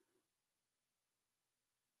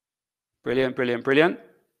 Brilliant, brilliant, brilliant.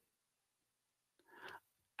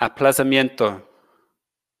 Aplazamiento.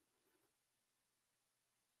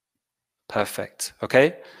 Perfect.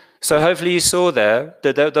 Okay. So hopefully you saw there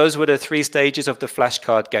that those were the 3 stages of the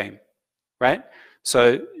flashcard game, right?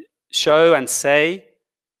 So show and say,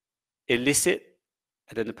 elicit,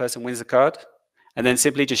 and then the person wins the card, and then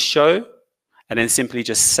simply just show, and then simply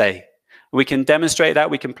just say. We can demonstrate that,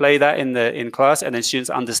 we can play that in class, and then students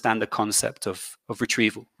understand the concept of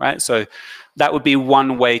retrieval, right? So that would be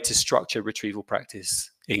one way to structure retrieval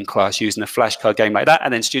practice in class, using a flashcard game like that,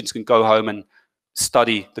 and then students can go home and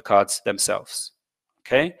study the cards themselves.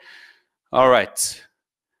 Okay, all right.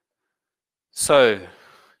 So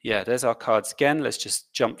yeah, there's our cards again. Let's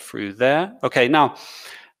just jump through there. Okay, now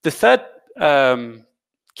the third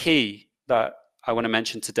key that I want to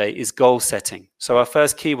mention today is goal setting. So our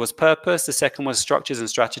first key was purpose, the second was structures and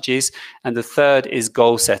strategies, and the third is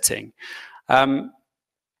goal setting. And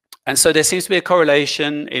so there seems to be a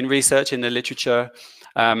correlation in research in the literature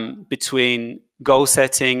between goal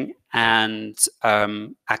setting and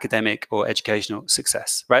academic or educational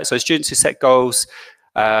success, right? So students who set goals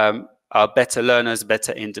are better learners,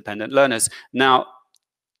 better independent learners. Now,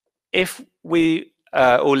 if we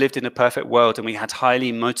all lived in a perfect world and we had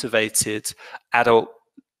highly motivated adult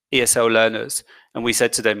ESL learners, and we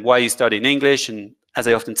said to them, why are you studying English? And as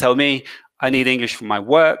they often tell me, I need English for my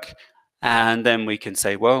work. And then we can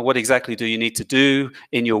say, well, what exactly do you need to do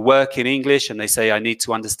in your work in English? And they say, I need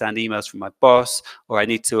to understand emails from my boss, or I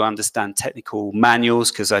need to understand technical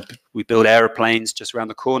manuals because we build airplanes just around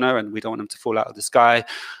the corner and we don't want them to fall out of the sky.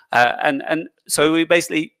 And so we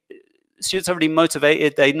basically, students are really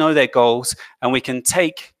motivated, they know their goals, and we can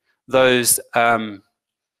take those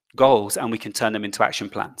goals and we can turn them into action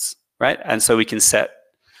plans, right? And so we can set,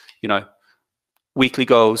 weekly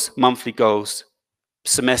goals, monthly goals,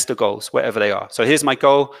 semester goals, whatever they are. So here's my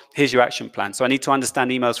goal, here's your action plan. So I need to understand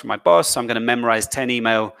emails from my boss. So I'm going to memorize 10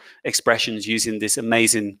 email expressions using this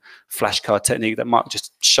amazing flashcard technique that Mark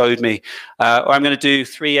just showed me. Or I'm going to do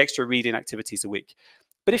 3 extra reading activities a week.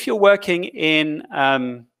 But if you're working in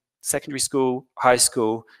secondary school, high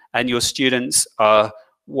school, and your students are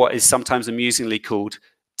what is sometimes amusingly called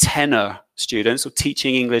tenor students, or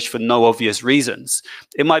teaching English for no obvious reasons,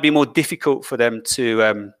 it might be more difficult for them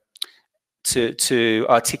to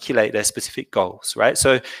articulate their specific goals, right?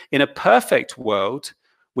 So in a perfect world,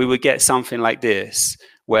 we would get something like this,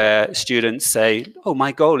 where students say, oh,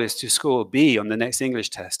 my goal is to score a B on the next English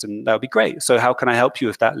test, and that would be great. So how can I help you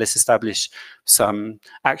with that? Let's establish some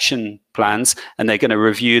action plans, and they're going to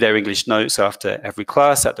review their English notes after every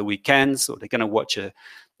class at the weekends, or they're going to watch a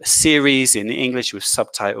series in English with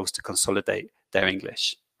subtitles to consolidate their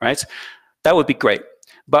English, right? That would be great.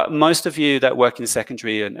 But most of you that work in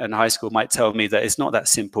secondary and high school might tell me that it's not that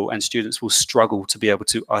simple, and students will struggle to be able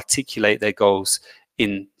to articulate their goals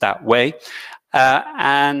in that way.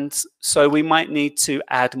 And so we might need to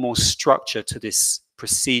add more structure to this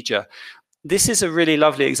procedure. This is a really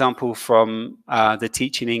lovely example from the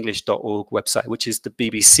teachingenglish.org website, which is the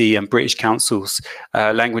BBC and British Council's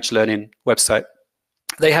language learning website.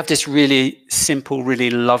 They have this really simple, really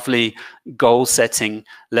lovely goal-setting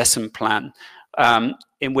lesson plan,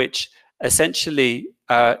 in which essentially,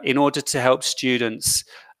 in order to help students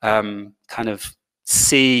kind of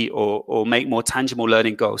see or make more tangible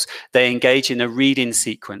learning goals, they engage in a reading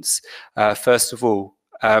sequence, first of all.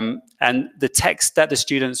 And the text that the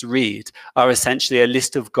students read are essentially a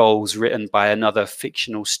list of goals written by another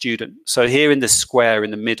fictional student. So here in the square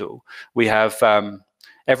in the middle, we have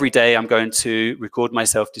every day I'm going to record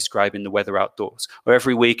myself describing the weather outdoors. Or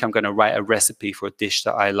every week I'm going to write a recipe for a dish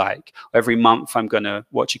that I like. Or every month I'm going to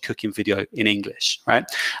watch a cooking video in English, right?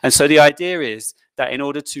 And so the idea is that in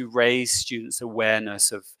order to raise students'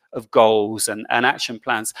 awareness of goals and action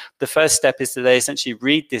plans, the first step is that they essentially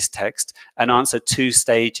read this text and answer 2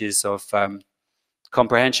 stages of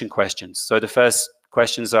comprehension questions. So the first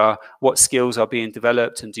questions are, what skills are being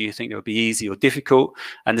developed, and do you think they'll be easy or difficult?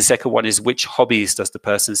 And the second one is, which hobbies does the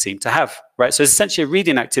person seem to have, right? So it's essentially a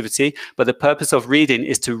reading activity, but the purpose of reading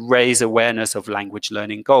is to raise awareness of language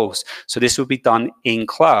learning goals. So this will be done in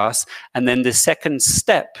class. And then the second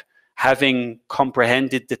step, having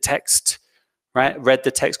comprehended the text, right, read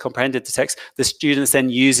the text, comprehended the text, the students then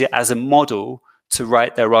use it as a model to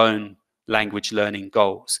write their own language learning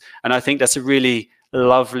goals. And I think that's a really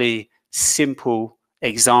lovely, simple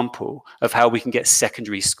example of how we can get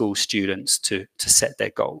secondary school students to set their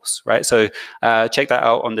goals, right? So check that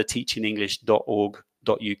out on the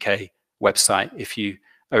teachingenglish.org.uk website if you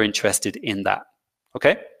are interested in that.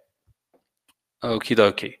 Okay? Okie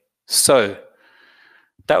dokie. So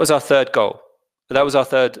that was our third goal. That was our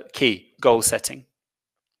third key, goal setting.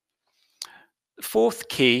 The fourth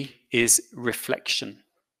key is reflection,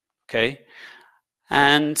 okay?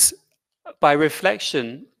 And by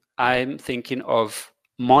reflection, I'm thinking of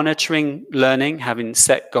monitoring learning, having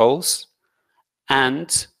set goals,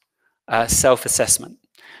 and self-assessment.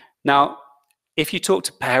 Now, if you talk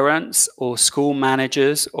to parents or school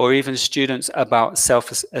managers or even students about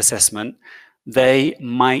self-assessment, they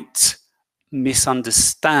might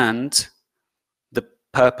misunderstand the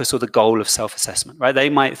purpose or the goal of self-assessment, right? They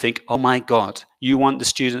might think, oh my God, you want the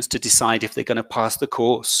students to decide if they're going to pass the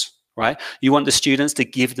course, right? You want the students to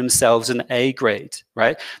give themselves an A grade,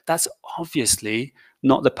 right? That's obviously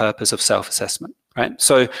not the purpose of self-assessment, right?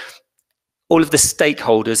 So all of the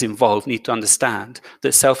stakeholders involved need to understand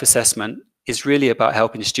that self-assessment is really about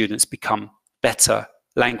helping students become better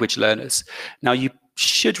language learners. Now, you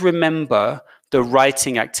should remember the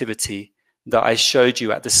writing activity that I showed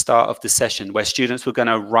you at the start of the session, where students were going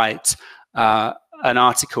to write an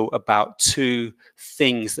article about 2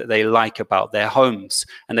 things that they like about their homes,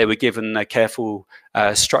 and they were given a careful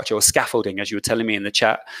structure or scaffolding, as you were telling me in the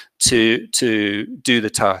chat, to do the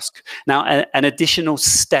task. Now, an additional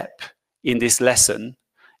step in this lesson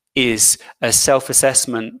is a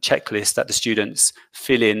self-assessment checklist that the students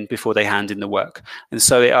fill in before they hand in the work. And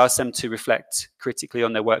so it asks them to reflect critically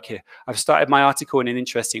on their work here. I've started my article in an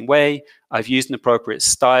interesting way. I've used an appropriate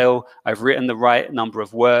style. I've written the right number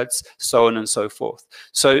of words, so on and so forth.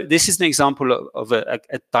 So this is an example of a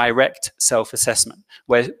direct self-assessment,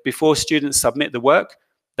 where before students submit the work,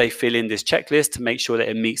 they fill in this checklist to make sure that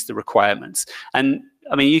it meets the requirements. And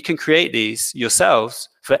I mean, you can create these yourselves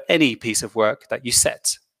for any piece of work that you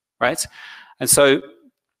set. Right? And so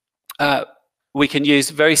we can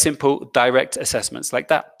use very simple direct assessments like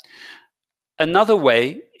that. Another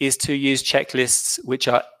way is to use checklists which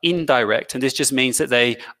are indirect, and this just means that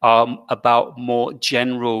they are about more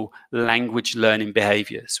general language learning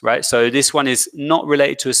behaviors, right? So this one is not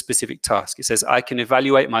related to a specific task. It says, I can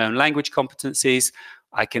evaluate my own language competencies,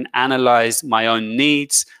 I can analyze my own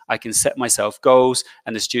needs, I can set myself goals,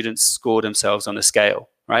 and the students score themselves on a scale.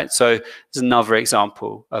 Right? So there's another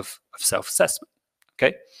example of self-assessment.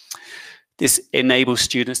 Okay, this enables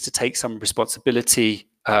students to take some responsibility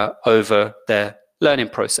over their learning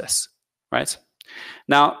process. Right?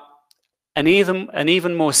 Now, an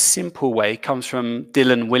even more simple way comes from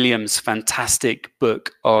Dylan Williams' fantastic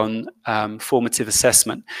book on formative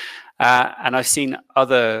assessment, and I've seen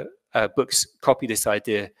other books copy this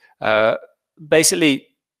idea. Basically,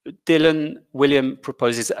 Dylan Williams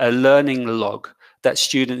proposes a learning log that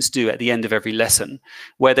students do at the end of every lesson,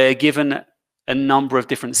 where they're given a number of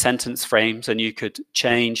different sentence frames, and you could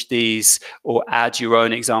change these or add your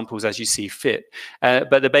own examples as you see fit.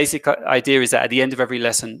 But the basic idea is that at the end of every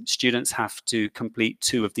lesson, students have to complete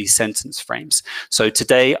 2 of these sentence frames. So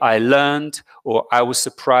today I learned, or I was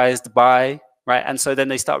surprised by, right? And so then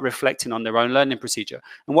they start reflecting on their own learning procedure.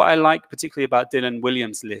 And what I like particularly about Dylan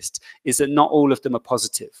Williams' list is that not all of them are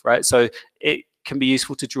positive, right? So it can be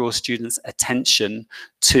useful to draw students' attention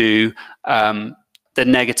to the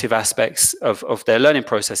negative aspects of their learning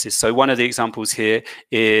processes. So one of the examples here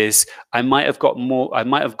is, I might have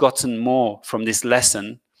gotten more from this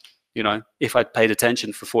lesson, you know, if I'd paid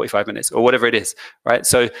attention for 45 minutes or whatever it is, right?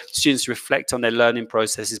 So students reflect on their learning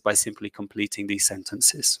processes by simply completing these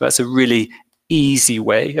sentences. So that's a really easy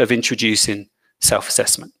way of introducing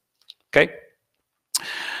self-assessment, okay?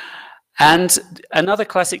 And another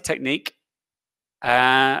classic technique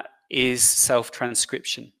is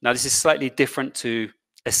self-transcription. Now, this is slightly different to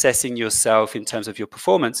assessing yourself in terms of your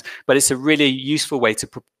performance, but it's a really useful way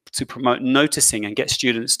to promote noticing and get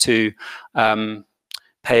students to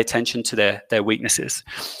pay attention to their weaknesses.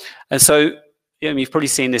 And so, you've probably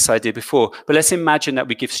seen this idea before, but let's imagine that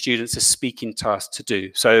we give students a speaking task to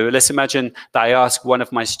do. So let's imagine that I ask one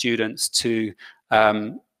of my students to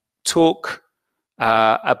talk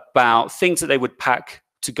about things that they would pack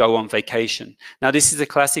to go on vacation. Now, this is a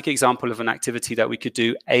classic example of an activity that we could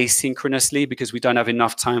do asynchronously, because we don't have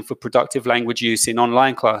enough time for productive language use in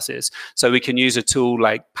online classes. So we can use a tool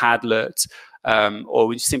like Padlet, or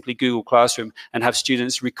we simply Google Classroom and have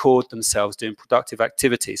students record themselves doing productive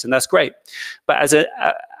activities. And that's great. But as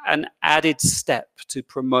an added step to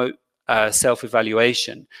promote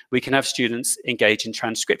self-evaluation, we can have students engage in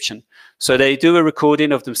transcription. So they do a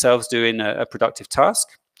recording of themselves doing a productive task.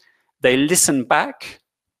 They listen back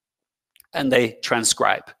and they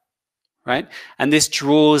transcribe, right? And this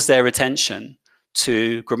draws their attention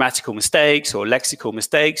to grammatical mistakes or lexical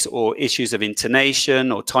mistakes or issues of intonation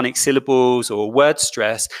or tonic syllables or word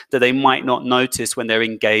stress that they might not notice when they're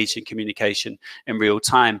engaged in communication in real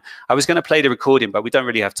time. I was going to play the recording, but we don't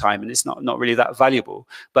really have time and it's not really that valuable.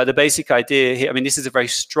 But the basic idea here, I mean, this is a very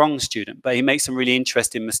strong student, but he makes some really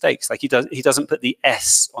interesting mistakes. Like he doesn't put the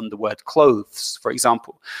S on the word clothes, for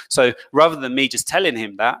example. So rather than me just telling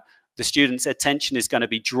him that, the student's attention is going to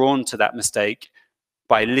be drawn to that mistake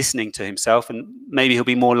by listening to himself, and maybe he'll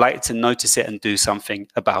be more likely to notice it and do something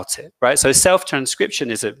about it, right? So self-transcription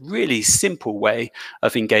is a really simple way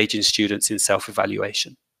of engaging students in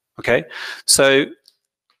self-evaluation, okay? So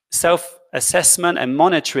self-assessment and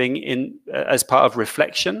monitoring as part of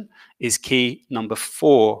reflection is key number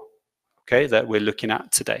 4, okay, that we're looking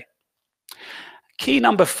at today. Key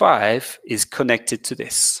number 5 is connected to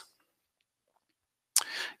this.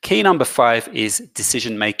 Key number 5 is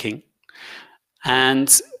decision-making. And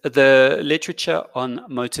the literature on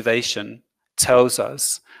motivation tells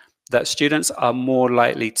us that students are more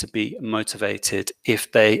likely to be motivated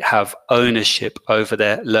if they have ownership over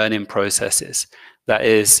their learning processes. That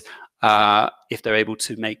is, if they're able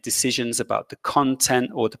to make decisions about the content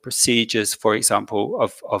or the procedures, for example,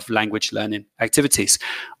 of language learning activities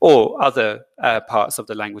or other parts of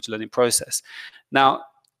the language learning process. Now,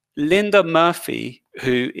 Linda Murphy,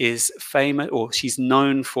 who is famous, or she's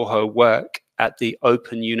known for her work at the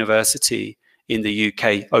Open University in the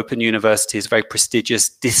UK. Open University is a very prestigious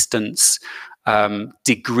distance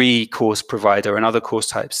degree course provider and other course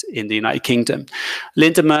types in the United Kingdom.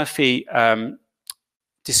 Linda Murphy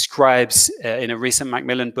describes in a recent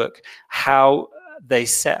Macmillan book how they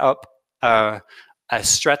set up a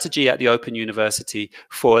strategy at the Open University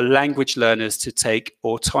for language learners to take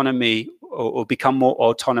autonomy or become more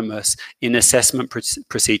autonomous in assessment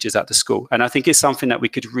procedures at the school. And I think it's something that we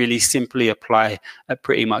could really simply apply at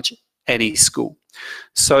pretty much any school.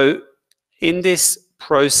 So in this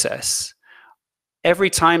process, every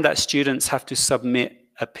time that students have to submit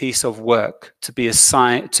a piece of work to be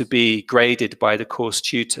assigned, to be graded by the course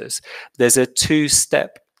tutors, there's a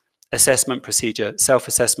two-step assessment procedure,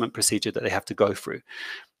 self-assessment procedure that they have to go through.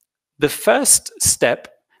 The first step,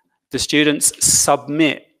 the students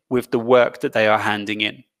submit with the work that they are handing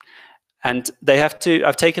in. And they have to,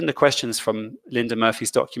 I've taken the questions from Linda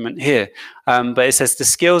Murphy's document here, but it says the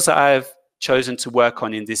skills that I've chosen to work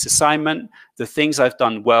on in this assignment, the things I've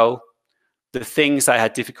done well, the things I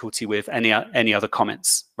had difficulty with, any other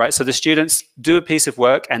comments, right? So the students do a piece of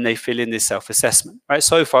work and they fill in this self-assessment, right?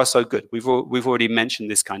 So far, so good. We've already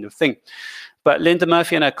mentioned this kind of thing. But Linda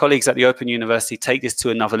Murphy and her colleagues at the Open University take this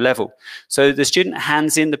to another level. So the student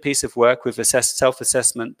hands in the piece of work with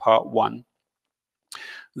self-assessment part 1.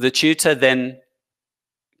 The tutor then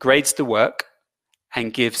grades the work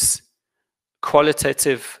and gives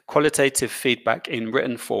qualitative feedback in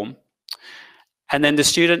written form. And then the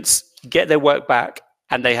students get their work back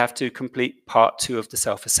and they have to complete part 2 of the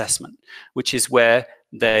self-assessment, which is where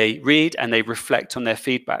they read and they reflect on their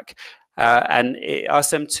feedback. And it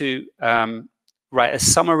asks them to write a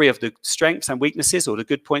summary of the strengths and weaknesses, or the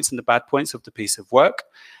good points and the bad points of the piece of work.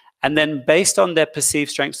 And then based on their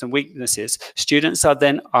perceived strengths and weaknesses, students are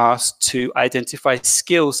then asked to identify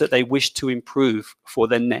skills that they wish to improve for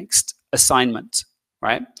their next assignment,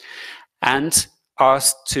 right? And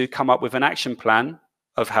asked to come up with an action plan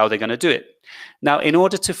of how they're going to do it. Now, in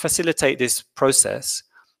order to facilitate this process,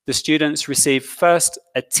 the students receive first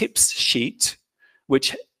a tips sheet,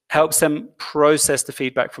 which helps them process the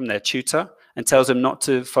feedback from their tutor and tells them not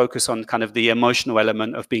to focus on kind of the emotional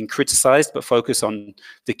element of being criticized, but focus on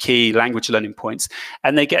the key language learning points.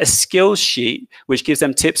 And they get a skills sheet, which gives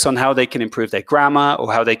them tips on how they can improve their grammar,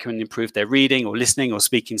 or how they can improve their reading or listening or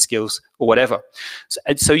speaking skills or whatever.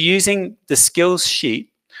 So using the skills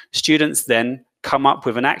sheet, students then come up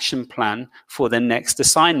with an action plan for their next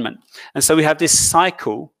assignment. And so we have this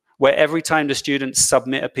cycle where every time the students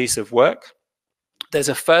submit a piece of work, there's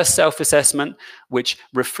a first self-assessment which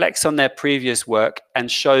reflects on their previous work and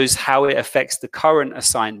shows how it affects the current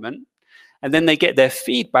assignment. And then they get their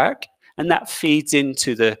feedback, and that feeds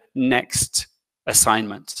into the next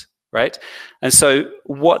assignment, right? And so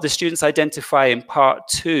what the students identify in part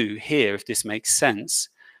 2 here, if this makes sense,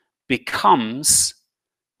 becomes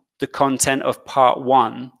the content of part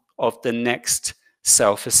 1 of the next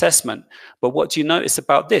self-assessment. But what do you notice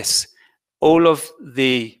about this? All of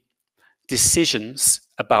the decisions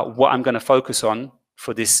about what I'm going to focus on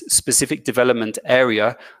for this specific development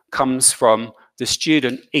area comes from the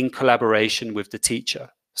student in collaboration with the teacher.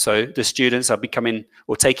 So the students are becoming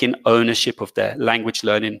or taking ownership of their language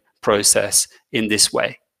learning process in this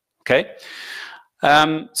way, okay?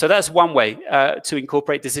 So that's one way to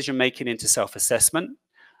incorporate decision-making into self-assessment.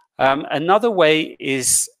 Another way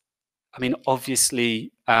is, I mean,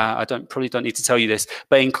 obviously, I probably don't need to tell you this,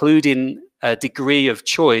 but including a degree of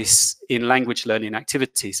choice in language learning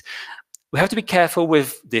activities. We have to be careful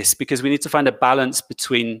with this because we need to find a balance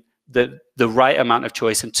between the right amount of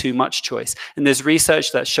choice and too much choice. And there's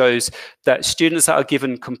research that shows that students that are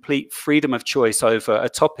given complete freedom of choice over a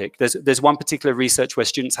topic, there's one particular research where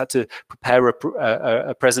students had to prepare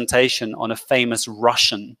a presentation on a famous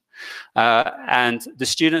Russian. And the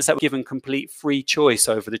students that were given complete free choice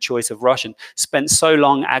over the choice of Russian spent so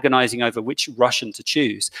long agonizing over which Russian to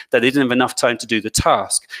choose that they didn't have enough time to do the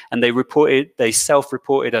task. And they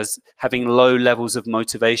self-reported as having low levels of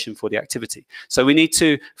motivation for the activity. So we need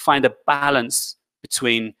to find a balance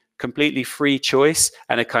between completely free choice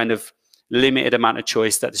and a kind of limited amount of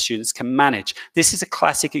choice that the students can manage. This is a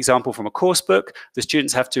classic example from a course book. The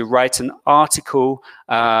students have to write an article,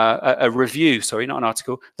 a review, sorry, not an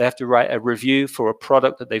article. They have to write a review for a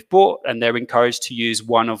product that they've bought, and they're encouraged to use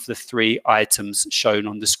one of the 3 items shown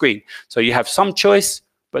on the screen. So you have some choice,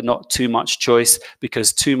 but not too much choice,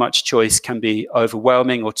 because too much choice can be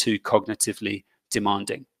overwhelming or too cognitively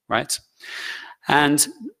demanding, right? And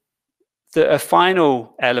a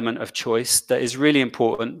final element of choice that is really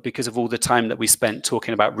important, because of all the time that we spent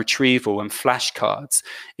talking about retrieval and flashcards,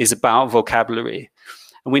 is about vocabulary.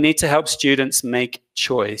 And we need to help students make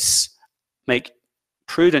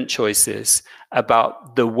prudent choices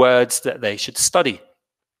about the words that they should study.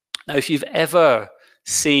 Now, if you've ever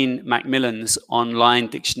seen Macmillan's online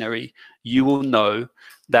dictionary, you will know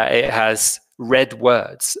that it has red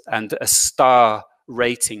words and a star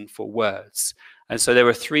rating for words. And so there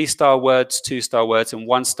are 3-star words, 2-star words, and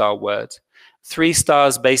 1-star word. 3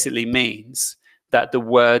 stars basically means that the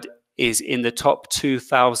word is in the top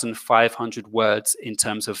 2,500 words in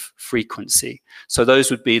terms of frequency. So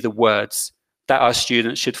those would be the words that our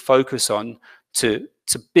students should focus on to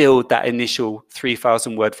build that initial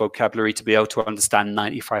 3,000 word vocabulary to be able to understand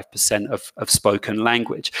 95% of spoken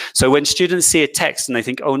language. So when students see a text and they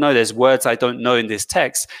think, oh no, there's words I don't know in this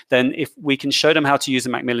text, then if we can show them how to use a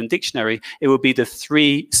Macmillan dictionary, it will be the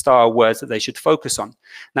 3-star words that they should focus on.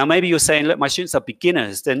 Now, maybe you're saying, look, my students are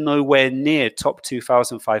beginners. They're nowhere near top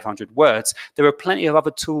 2,500 words. There are plenty of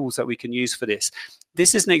other tools that we can use for this.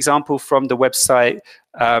 This is an example from the website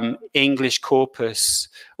English Corpus,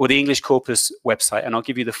 or the English Corpus website, and I'll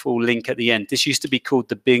give you the full link at the end. This used to be called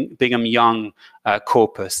the Bingham Young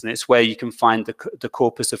Corpus, and it's where you can find the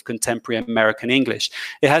corpus of contemporary American English.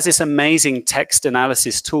 It has this amazing text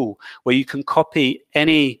analysis tool where you can copy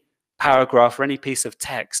any paragraph or any piece of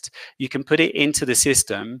text, you can put it into the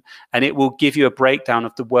system, and it will give you a breakdown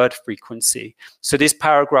of the word frequency. So this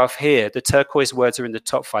paragraph here, the turquoise words are in the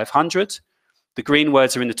top 500. The green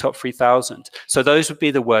words are in the top 3,000. So those would be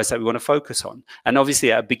the words that we want to focus on. And obviously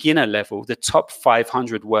at a beginner level, the top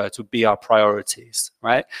 500 words would be our priorities,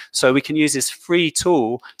 right? So we can use this free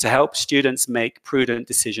tool to help students make prudent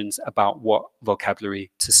decisions about what vocabulary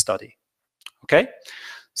to study. Okay?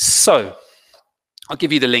 So I'll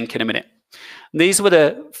give you the link in a minute. These were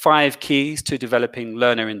the 5 keys to developing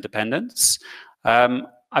learner independence.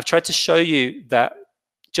 I've tried to show you that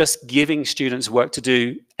just giving students work to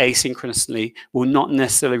do asynchronously will not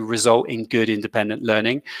necessarily result in good independent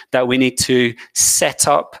learning, that we need to set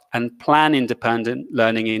up and plan independent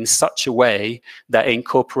learning in such a way that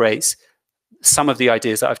incorporates some of the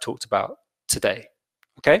ideas that I've talked about today.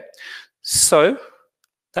 Okay, so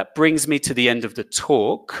that brings me to the end of the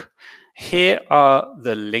talk. Here are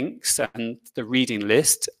the links and the reading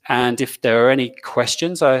list. And if there are any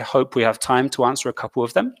questions, I hope we have time to answer a couple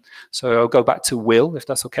of them. So I'll go back to Will, if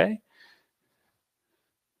that's okay.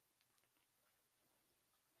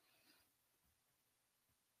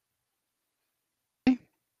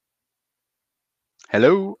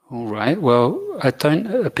 Hello. All right. Well, I don't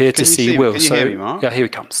appear to see Will. Can you hear me, Mark? Yeah, here he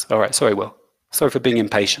comes. All right. Sorry, Will. Sorry for being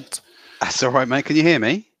impatient. That's all right, mate. Can you hear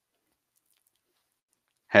me?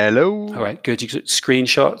 Hello. All right, good. You got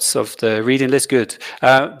screenshots of the reading list. Good.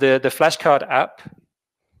 The flashcard app.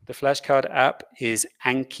 The flashcard app is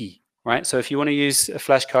Anki, right? So if you want to use a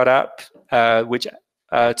flashcard app, which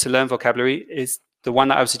to learn vocabulary, is the one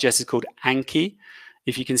that I would suggest is called Anki.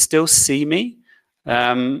 If you can still see me,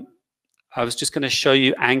 I was just going to show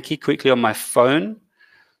you Anki quickly on my phone.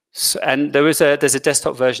 So, and there's a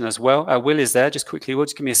desktop version as well. Will is there. Just quickly, Will,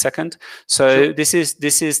 just give me a second. So sure. This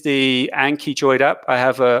is the Anki Droid app. I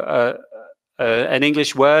have an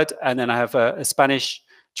English word, and then I have a Spanish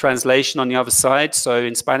translation on the other side. So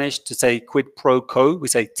in Spanish, to say quid pro quo, we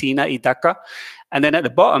say tina y daca. And then at the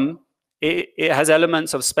bottom, it has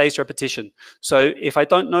elements of spaced repetition. So if I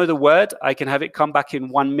don't know the word, I can have it come back in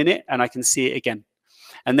 1 minute, and I can see it again.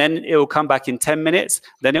 And then it will come back in 10 minutes.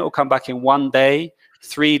 Then it will come back in 1 day,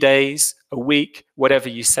 3 days, a week, whatever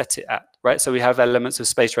you set it at, right? So we have elements of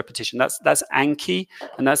spaced repetition. That's Anki,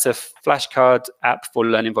 and that's a flashcard app for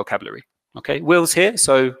learning vocabulary. Okay, Will's here,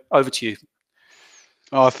 so over to you.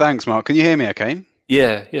 Oh, thanks, Mark. Can you hear me okay?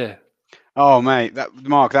 Yeah, yeah. Oh, mate,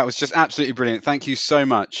 Mark, that was just absolutely brilliant. Thank you so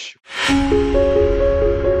much.